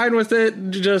was fine with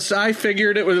it. I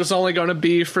figured it was only going to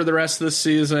be for the rest of the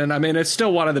season. I mean, it's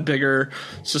still one of the bigger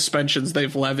suspensions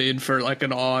they've levied for like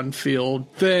an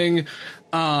on-field thing.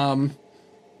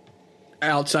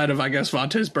 Outside of, I guess,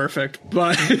 Vontae's perfect.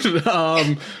 But,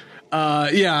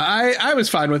 I was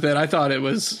fine with it. I thought it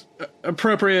was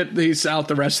appropriate. He's out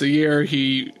the rest of the year.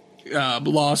 He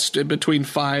lost in between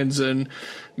fines and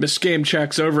missed game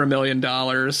checks over $1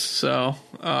 million. So,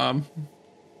 I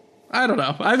don't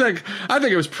know. I think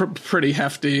it was pretty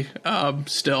hefty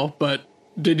still. But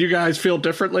did you guys feel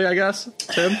differently, I guess,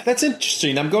 Tim? That's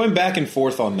interesting. I'm going back and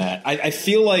forth on that. I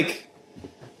feel like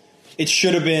it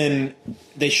should have been,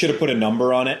 they should have put a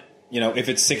number on it. If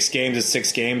it's 6 games, it's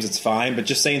 6 games, it's fine. But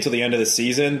just say until the end of the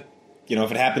season,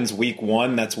 if it happens week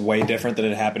 1, that's way different than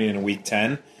it happening in week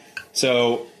 10.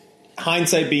 So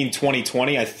hindsight being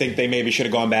 2020, I think they maybe should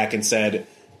have gone back and said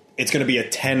it's going to be a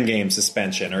 10-game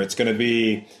suspension, or it's going to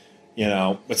be,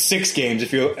 but 6 games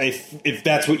if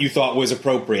that's what you thought was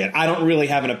appropriate. I don't really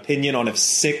have an opinion on if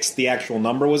 6, the actual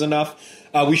number, was enough.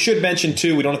 We should mention,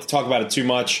 too, we don't have to talk about it too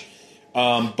much,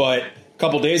 but a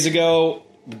couple days ago,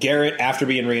 Garrett, after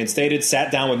being reinstated,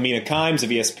 sat down with Mina Kimes of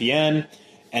ESPN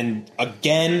and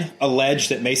again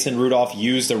alleged that Mason Rudolph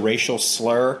used a racial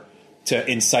slur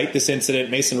to incite this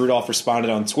incident. Mason Rudolph responded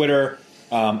on Twitter,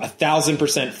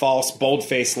 1,000% false,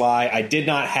 bold-faced lie. I did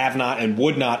not, have not, and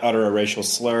would not utter a racial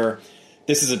slur.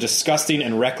 This is a disgusting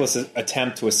and reckless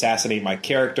attempt to assassinate my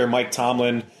character. Mike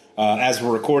Tomlin, as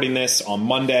we're recording this on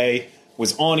Monday,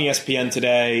 was on ESPN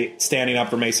today, standing up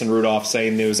for Mason Rudolph,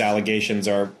 saying those allegations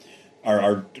are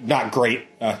not great,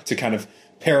 to kind of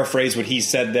paraphrase what he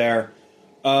said there.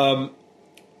 I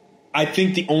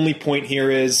think the only point here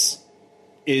is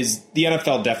the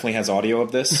NFL definitely has audio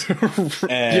of this. And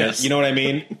Yes. You know what I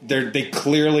mean? They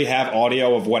clearly have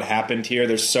audio of what happened here.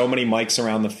 There's so many mics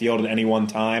around the field at any one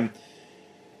time.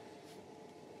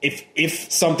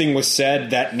 If something was said,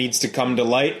 that needs to come to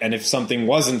light, and if something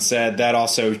wasn't said, that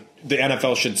also, the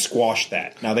NFL should squash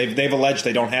that. Now they've alleged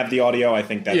they don't have the audio. I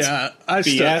think that's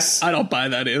BS. I don't buy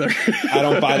that either. I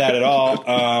don't buy that at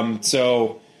all.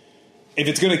 So if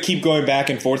it's going to keep going back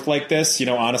and forth like this,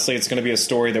 honestly, it's going to be a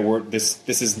story that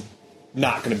this is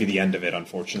not going to be the end of it,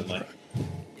 unfortunately.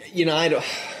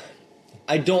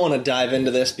 I don't want to dive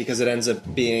into this because it ends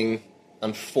up being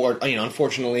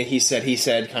unfortunately he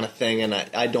said kind of thing, and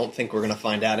I don't think we're going to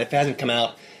find out. If it hasn't come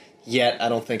out yet, I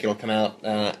don't think it'll come out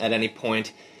at any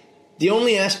point. The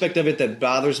only aspect of it that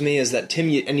bothers me is that, Tim,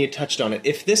 you touched on it,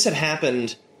 if this had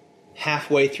happened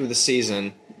halfway through the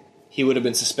season, he would have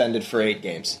been suspended for 8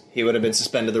 games. He would have been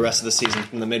suspended the rest of the season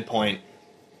from the midpoint.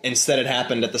 Instead, it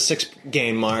happened at the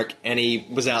 6-game mark, and he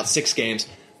was out 6 games.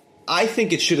 I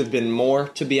think it should have been more,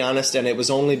 to be honest, and it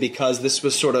was only because this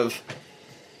was sort of,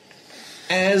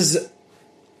 as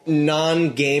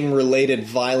non-game related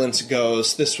violence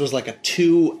goes, this was like a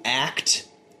 2-act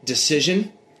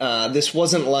decision. This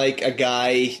wasn't like a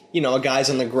guy's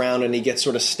on the ground and he gets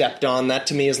sort of stepped on. That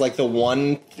to me is like the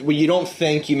one where you don't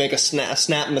think you make a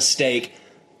snap mistake.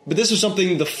 But this was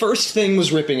something, the first thing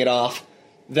was ripping it off.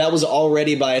 That was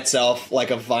already by itself like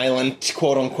a violent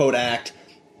quote-unquote act.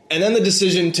 And then the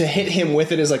decision to hit him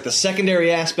with it is like the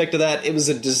secondary aspect of that. It was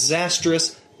a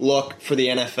disastrous look for the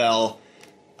NFL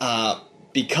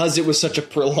because it was such a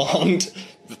prolonged,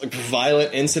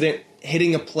 violent incident.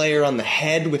 Hitting a player on the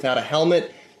head without a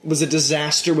helmet was a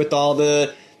disaster with all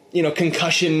the,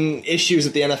 concussion issues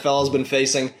that the NFL has been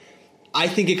facing. I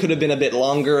think it could have been a bit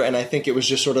longer, and I think it was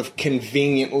just sort of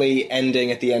conveniently ending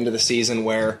at the end of the season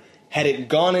where had it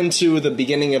gone into the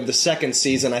beginning of the second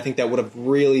season, I think that would have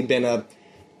really been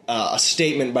a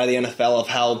statement by the NFL of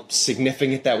how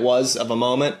significant that was of a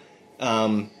moment.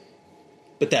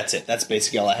 But that's it. That's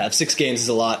basically all I have. 6 games is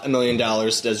a lot. $1 million,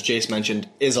 as Jace mentioned,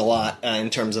 is a lot in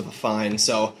terms of a fine.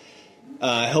 So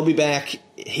he'll be back.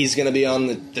 He's going to be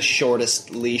on the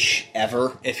shortest leash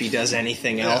ever if he does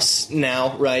anything else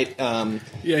now, right?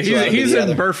 He's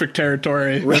in perfect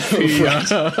territory if he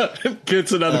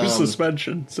gets another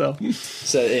suspension. So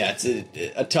yeah, it's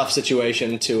a tough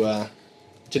situation to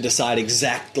decide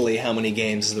exactly how many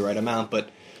games is the right amount,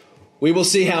 but we will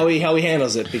see how he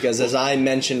handles it, because as I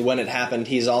mentioned when it happened,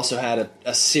 he's also had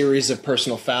a series of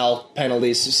personal foul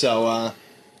penalties, so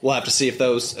we'll have to see if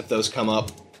those come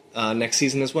up next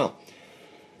season as well.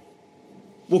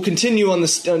 We'll continue on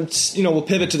this, we'll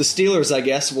pivot to the Steelers, I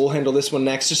guess. We'll handle this one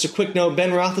next. Just a quick note, Ben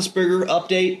Roethlisberger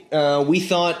update. We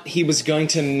thought he was going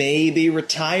to maybe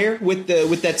retire with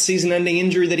that season-ending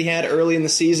injury that he had early in the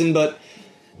season, but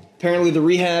apparently the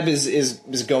rehab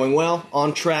is going well,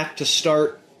 on track to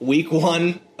start Week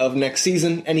 1 of next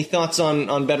season. Any thoughts on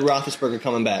Ben Roethlisberger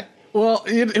coming back? Well,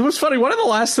 it was funny. One of the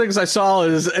last things I saw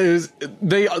is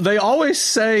they always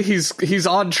say he's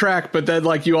on track, but then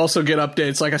like you also get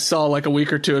updates. Like I saw like a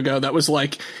week or two ago that was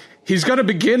like he's going to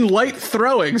begin light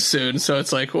throwing soon. So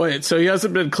it's like, wait, so he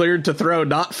hasn't been cleared to throw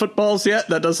not footballs yet?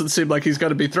 That doesn't seem like he's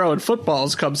going to be throwing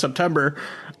footballs come September.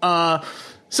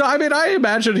 So I mean, I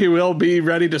imagine he will be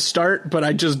ready to start, but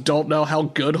I just don't know how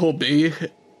good he'll be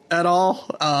at all.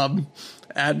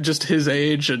 At just his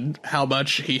age and how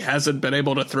much he hasn't been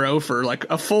able to throw for like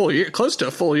a full year, close to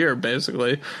a full year,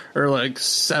 basically, or like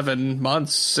 7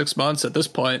 months, 6 months at this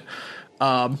point.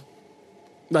 Like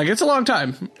it's a long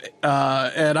time.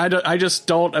 And I just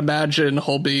don't imagine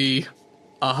he'll be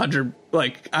 100.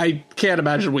 Like I can't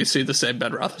imagine we see the same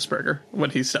Ben Roethlisberger when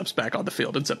he steps back on the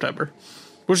field in September,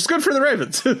 which is good for the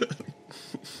Ravens.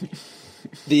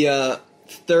 The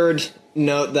third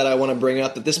note that I want to bring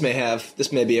up that this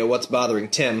may be a what's bothering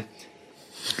Tim.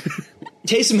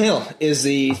 Taysom Hill is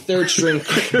the third string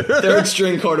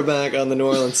quarterback on the New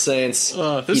Orleans Saints.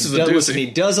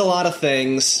 He does a lot of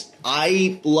things.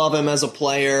 I love him as a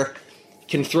player.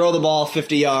 Can throw the ball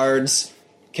 50 yards,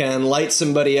 can light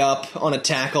somebody up on a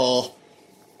tackle,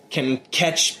 can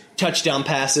catch touchdown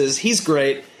passes. He's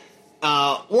great.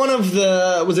 One of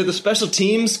the special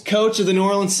teams coach of the New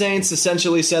Orleans Saints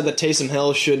essentially said that Taysom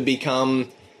Hill should become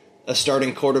a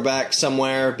starting quarterback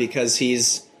somewhere because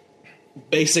he's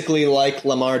basically like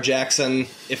Lamar Jackson,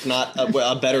 if not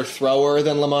a better thrower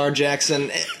than Lamar Jackson.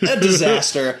 A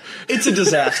disaster. It's a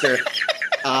disaster.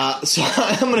 So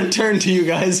I'm going to turn to you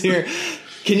guys here.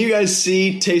 Can you guys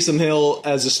see Taysom Hill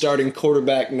as a starting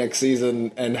quarterback next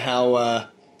season, and how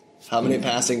many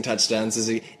passing touchdowns is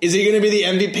he? Is he going to be the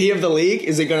MVP of the league?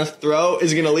 Is he going to throw?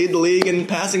 Is he going to lead the league in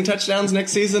passing touchdowns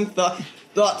next season?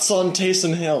 Thoughts on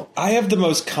Taysom Hill? I have the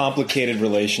most complicated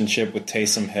relationship with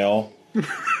Taysom Hill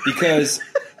because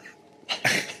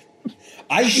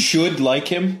I should like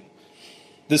him.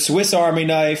 The Swiss Army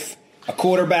knife, a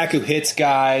quarterback who hits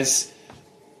guys,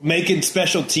 making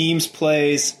special teams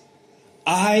plays.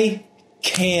 I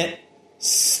can't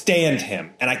stand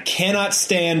him, and I cannot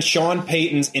stand Sean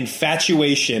Payton's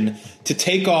infatuation to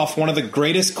take off one of the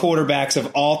greatest quarterbacks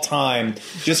of all time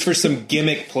just for some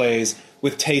gimmick plays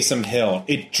with Taysom Hill.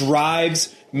 It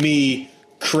drives me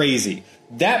crazy.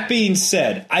 That being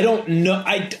said, I don't know.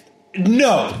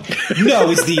 No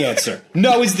is the answer.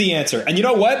 No is the answer. And you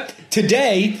know what?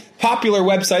 Today, popular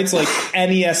websites like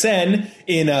NESN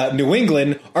in New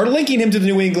England are linking him to the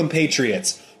New England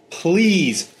Patriots.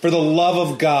 Please, for the love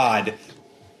of God,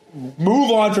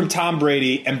 move on from Tom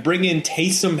Brady and bring in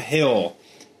Taysom Hill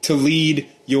to lead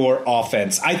your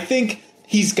offense. I think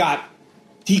he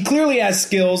clearly has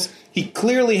skills. He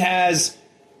clearly has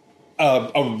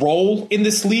a role in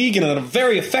this league, and a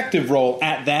very effective role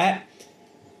at that.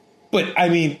 But, I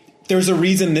mean, there's a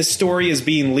reason this story is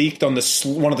being leaked on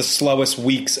one of the slowest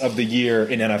weeks of the year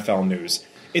in NFL news.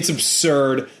 It's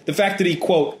absurd. The fact that he,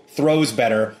 quote, throws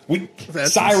better.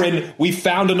 We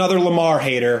found another Lamar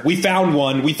hater. We found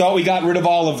one. We thought we got rid of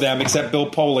all of them except Bill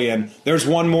Polian. There's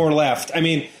one more left. I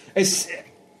mean, it's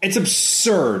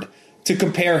absurd to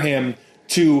compare him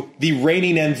to the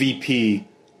reigning MVP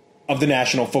of the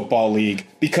National Football League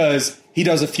because he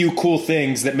does a few cool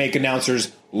things that make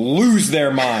announcers lose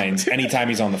their minds anytime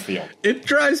he's on the field. It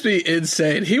drives me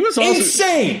insane. He was also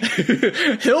insane.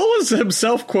 Hill was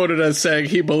himself quoted as saying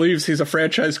he believes he's a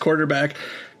franchise quarterback,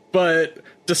 but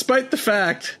despite the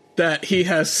fact that he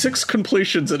has 6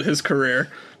 completions in his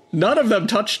career, none of them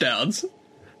touchdowns.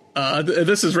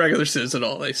 This is regular season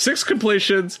only. 6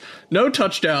 completions, no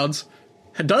touchdowns.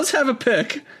 Does have a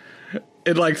pick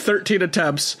in like 13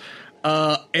 attempts.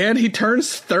 And he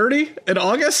turns 30 in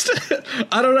August.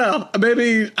 I don't know.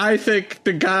 Maybe I think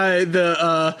the guy,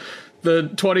 the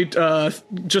 20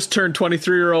 just turned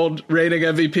 23-year-old reigning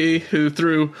MVP who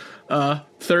threw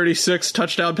 36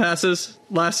 touchdown passes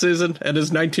last season and is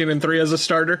 19-3 as a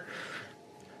starter.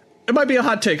 It might be a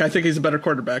hot take. I think he's a better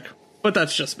quarterback, but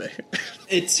that's just me.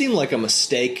 It seemed like a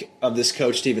mistake of this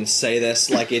coach to even say this.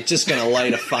 Like, it's just going to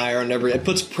light a fire on it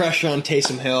puts pressure on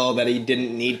Taysom Hill that he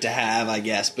didn't need to have, I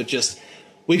guess. But just,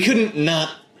 we couldn't not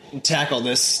tackle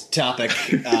this topic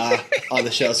on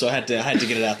the show, so I had to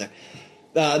get it out there.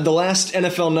 The last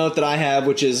NFL note that I have,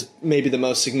 which is maybe the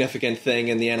most significant thing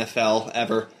in the NFL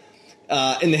ever,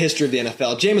 in the history of the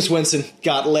NFL, Jameis Winston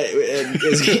got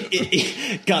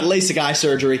LASIK eye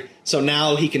surgery, so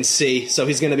now he can see. So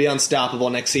he's going to be unstoppable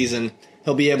next season.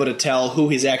 He'll be able to tell who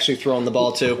he's actually throwing the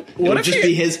ball to. It'll just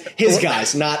be his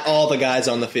guys, not all the guys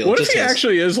on the field. What just if he his.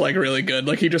 actually is like really good?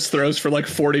 Like he just throws for like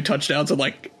 40 touchdowns and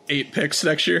like 8 picks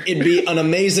next year? It'd be an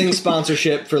amazing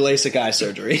sponsorship for LASIK eye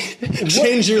surgery.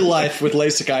 Change your life with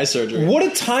LASIK eye surgery. What a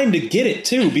time to get it,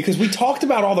 too, because we talked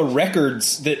about all the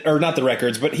records not the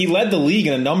records, but he led the league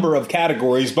in a number of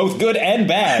categories, both good and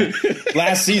bad,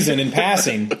 last season in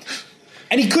passing,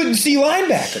 and he couldn't see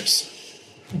linebackers.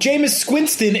 Jameis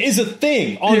Squinston is a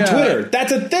thing on Twitter.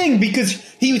 That's a thing because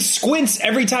he squints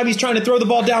every time he's trying to throw the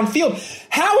ball downfield.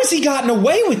 How has he gotten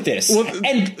away with this? Well,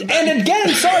 and again,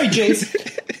 sorry, Jace,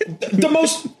 the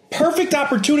most perfect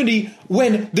opportunity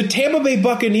when the Tampa Bay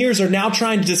Buccaneers are now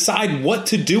trying to decide what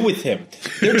to do with him.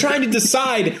 They're trying to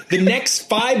decide the next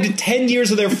 5 to 10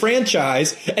 years of their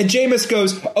franchise, and Jameis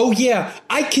goes, oh yeah,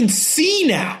 I can see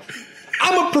now.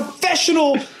 I'm a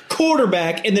professional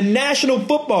quarterback in the National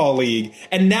Football League,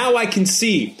 and now I can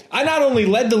see. I not only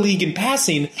led the league in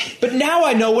passing, but now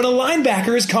I know when a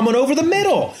linebacker is coming over the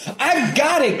middle. I've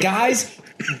got it, guys.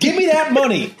 Give me that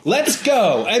money. Let's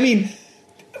go. I mean,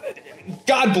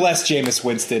 God bless Jameis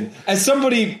Winston. As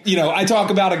somebody, I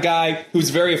talk about a guy who's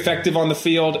very effective on the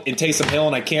field in Taysom Hill,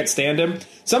 and I can't stand him.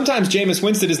 Sometimes Jameis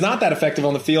Winston is not that effective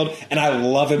on the field, and I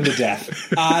love him to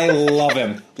death. I love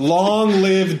him. Long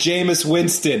live Jameis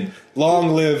Winston. Long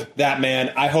live that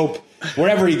man. I hope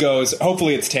wherever he goes,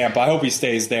 hopefully it's Tampa. I hope he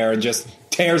stays there and just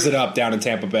tears it up down in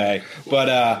Tampa Bay.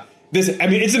 But it's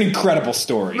an incredible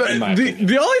story, in my opinion.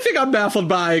 The only thing I'm baffled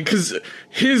by, because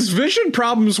his vision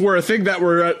problems were a thing that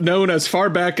were known as far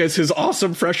back as his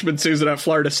awesome freshman season at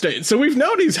Florida State. So we've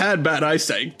known he's had bad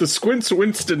eyesight. The Squints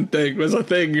Winston thing was a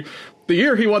thing the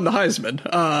year he won the Heisman.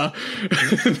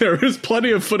 There was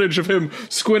plenty of footage of him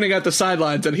squinting at the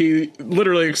sidelines, and he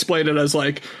literally explained it as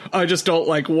like, I just don't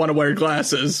want to wear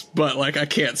glasses, but I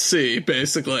can't see,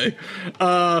 basically.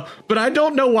 But I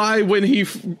don't know why when he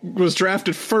was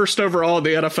drafted first overall in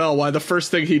the NFL, why the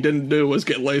first thing he didn't do was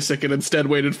get LASIK and instead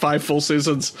waited 5 full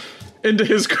seasons into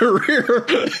his career.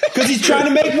 Because he's trying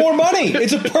to make more money.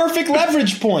 It's a perfect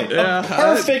leverage point.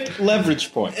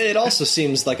 Leverage point. It also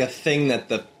seems like a thing that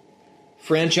the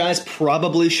franchise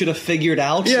probably should have figured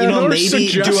out. Maybe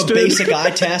do a basic eye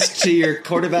test to your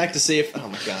quarterback to see if... Oh,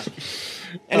 my God.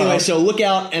 Anyway, so look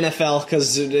out, NFL,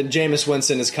 because Jameis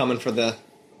Winston is coming for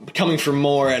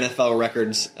more NFL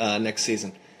records next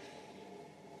season.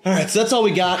 All right, so that's all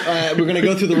we got. We're going to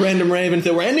go through the Random Raven.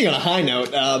 We're ending on a high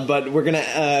note, but we're going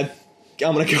to...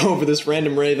 I'm going to go over this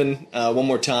Random Raven one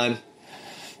more time.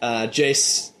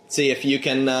 Jace, see if you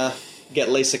can... get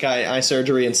LASIK eye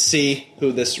surgery and see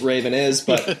who this Raven is,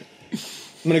 but I'm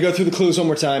going to go through the clues one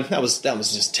more time. That was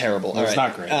just terrible. It's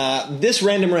not great. This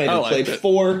Random Raven played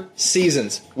 4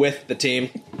 seasons with the team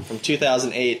from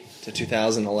 2008 to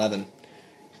 2011.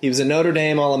 He was a Notre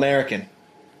Dame All-American,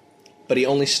 but he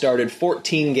only started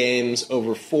 14 games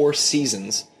over 4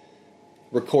 seasons,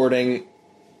 recording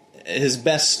his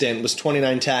best stint was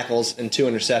 29 tackles and 2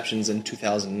 interceptions in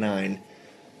 2009.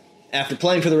 After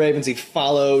playing for the Ravens, he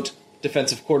followed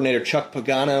defensive coordinator Chuck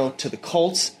Pagano to the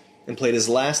Colts and played his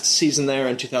last season there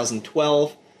in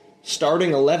 2012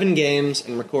 starting 11 games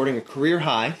and recording a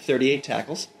career-high 38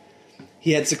 tackles.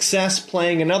 He had success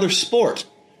playing another sport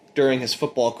during his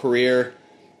football career.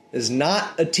 It is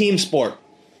not a team sport.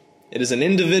 It is an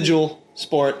individual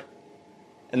sport,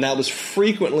 and that was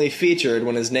frequently featured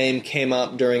when his name came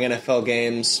up during NFL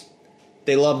games.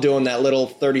 They love doing that little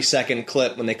 30-second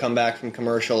clip when they come back from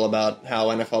commercial about how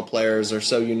NFL players are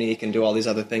so unique and do all these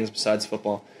other things besides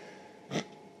football.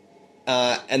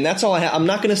 And that's all I have. I'm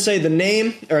not going to say the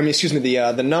name,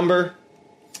 the number.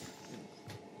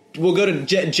 We'll go to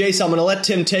Jace. I'm going to let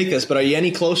Tim take this, but are you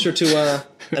any closer to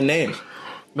a name?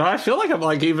 No, I feel like I'm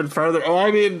like even further. Oh,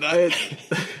 I mean, all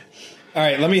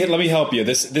right. Let me help you.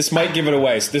 This might give it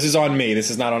away. So this is on me. This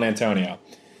is not on Antonio.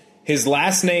 His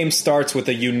last name starts with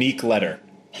a unique letter.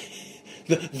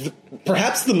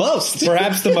 Perhaps the most.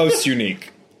 Perhaps the most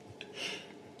unique.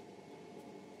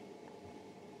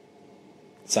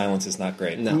 Silence is not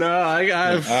great. No, all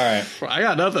right. I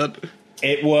got nothing.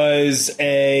 It was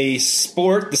a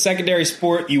sport, the secondary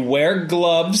sport. You wear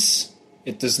gloves.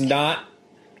 It does not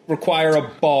require a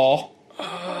ball.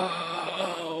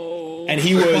 And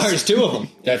he requires two of them.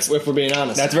 That's if we're being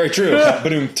honest. That's very true.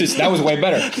 That was way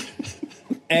better.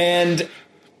 And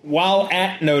while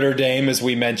at Notre Dame, as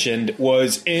we mentioned,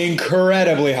 was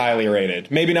incredibly highly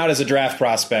rated. Maybe not as a draft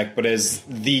prospect, but as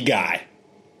the guy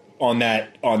on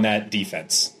that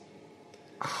defense.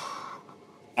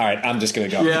 All right, I'm just going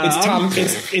to go. Yeah,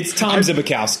 it's Tom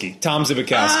Zbikowski. Tom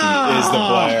Zbikowski is the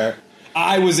player.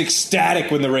 I was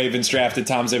ecstatic when the Ravens drafted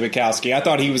Tom Zbikowski. I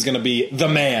thought he was going to be the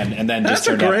man, and then just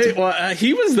turned out to...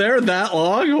 he was there that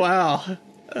long? Wow.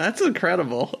 That's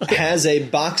incredible. Has a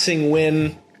boxing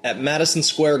win at Madison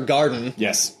Square Garden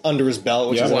under his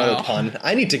belt, which is another pun.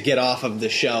 I need to get off of the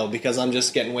show because I'm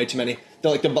just getting way too many.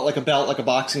 They're like a belt, like a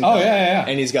boxing belt. Oh, yeah.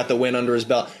 And he's got the win under his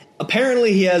belt.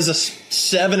 Apparently he has a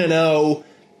 7-0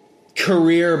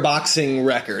 career boxing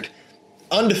record.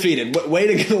 Undefeated. Way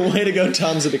to go,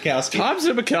 Tom Zbikowski. Tom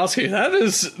Zbikowski, that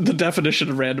is the definition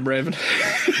of random Raven.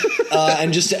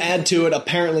 And just to add to it,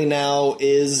 apparently now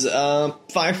is a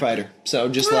firefighter. So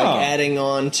just adding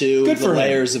on to the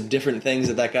layers of different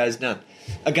things that guy's done.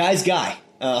 A guy's guy.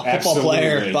 Football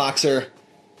player, boxer,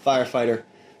 firefighter.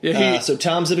 Yeah, so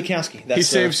Tom Zbikowski. He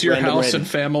saves your house Raven. And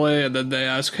family, and then they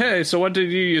ask, "Hey, so what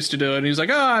did you used to do?" And he's like,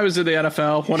 "Oh, I was in the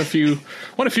NFL. Won a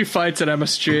few fights at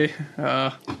MSG.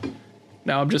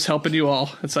 Now I'm just helping you all."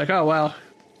 It's like, oh wow,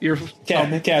 you're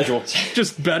casual,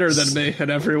 just better than me in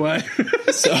every way.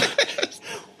 So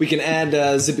we can add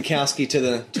Zbikowski to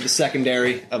the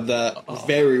secondary of the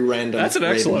very random. That's an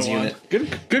excellent Ravens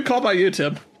unit. Good call by you,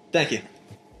 Tim. Thank you.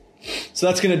 So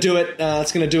that's gonna do it.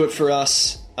 That's gonna do it for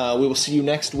us. We will see you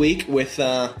next week with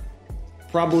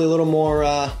probably a little more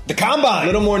the combine, a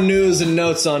little more news and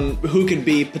notes on who could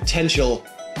be the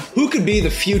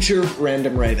future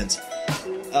random Ravens.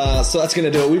 So that's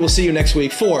going to do it. We will see you next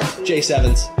week for Jace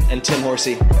Evans and Tim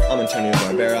Horsey. I'm Antonio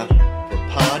Barbera for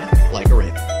Pod Like a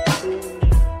Raven.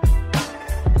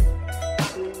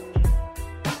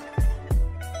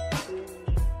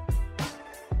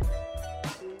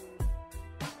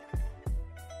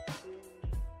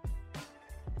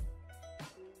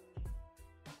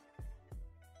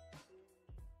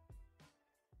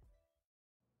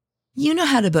 You know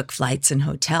how to book flights and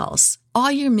hotels.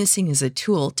 All you're missing is a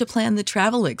tool to plan the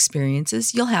travel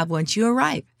experiences you'll have once you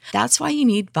arrive. That's why you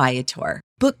need Viator.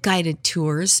 Book guided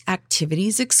tours,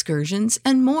 activities, excursions,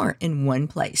 and more in one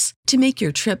place to make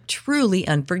your trip truly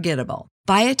unforgettable.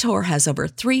 Viator has over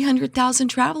 300,000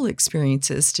 travel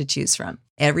experiences to choose from.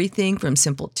 Everything from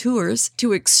simple tours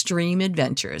to extreme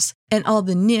adventures and all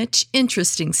the niche,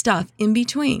 interesting stuff in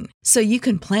between. So you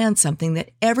can plan something that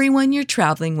everyone you're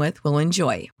traveling with will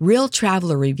enjoy. Real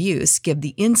traveler reviews give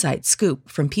the inside scoop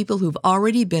from people who've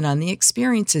already been on the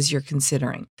experiences you're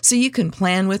considering. So you can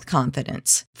plan with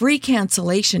confidence. Free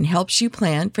cancellation helps you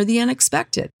plan for the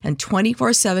unexpected. And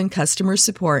 24/7 customer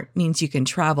support means you can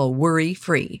travel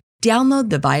worry-free. Download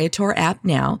the Viator app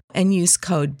now and use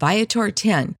code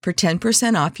Viator10 for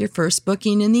 10% off your first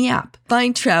booking in the app.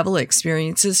 Find travel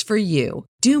experiences for you.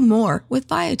 Do more with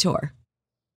Viator.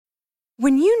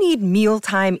 When you need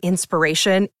mealtime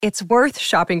inspiration, it's worth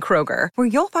shopping Kroger, where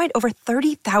you'll find over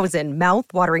 30,000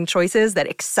 mouth-watering choices that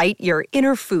excite your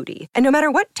inner foodie. And no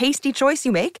matter what tasty choice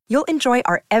you make, you'll enjoy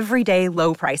our everyday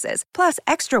low prices, plus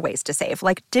extra ways to save,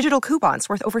 like digital coupons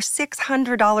worth over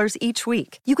 $600 each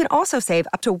week. You can also save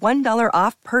up to $1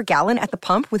 off per gallon at the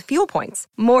pump with fuel points.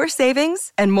 More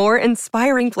savings and more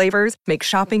inspiring flavors make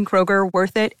shopping Kroger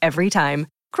worth it every time.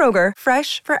 Kroger,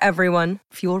 fresh for everyone.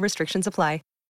 Fuel restrictions apply.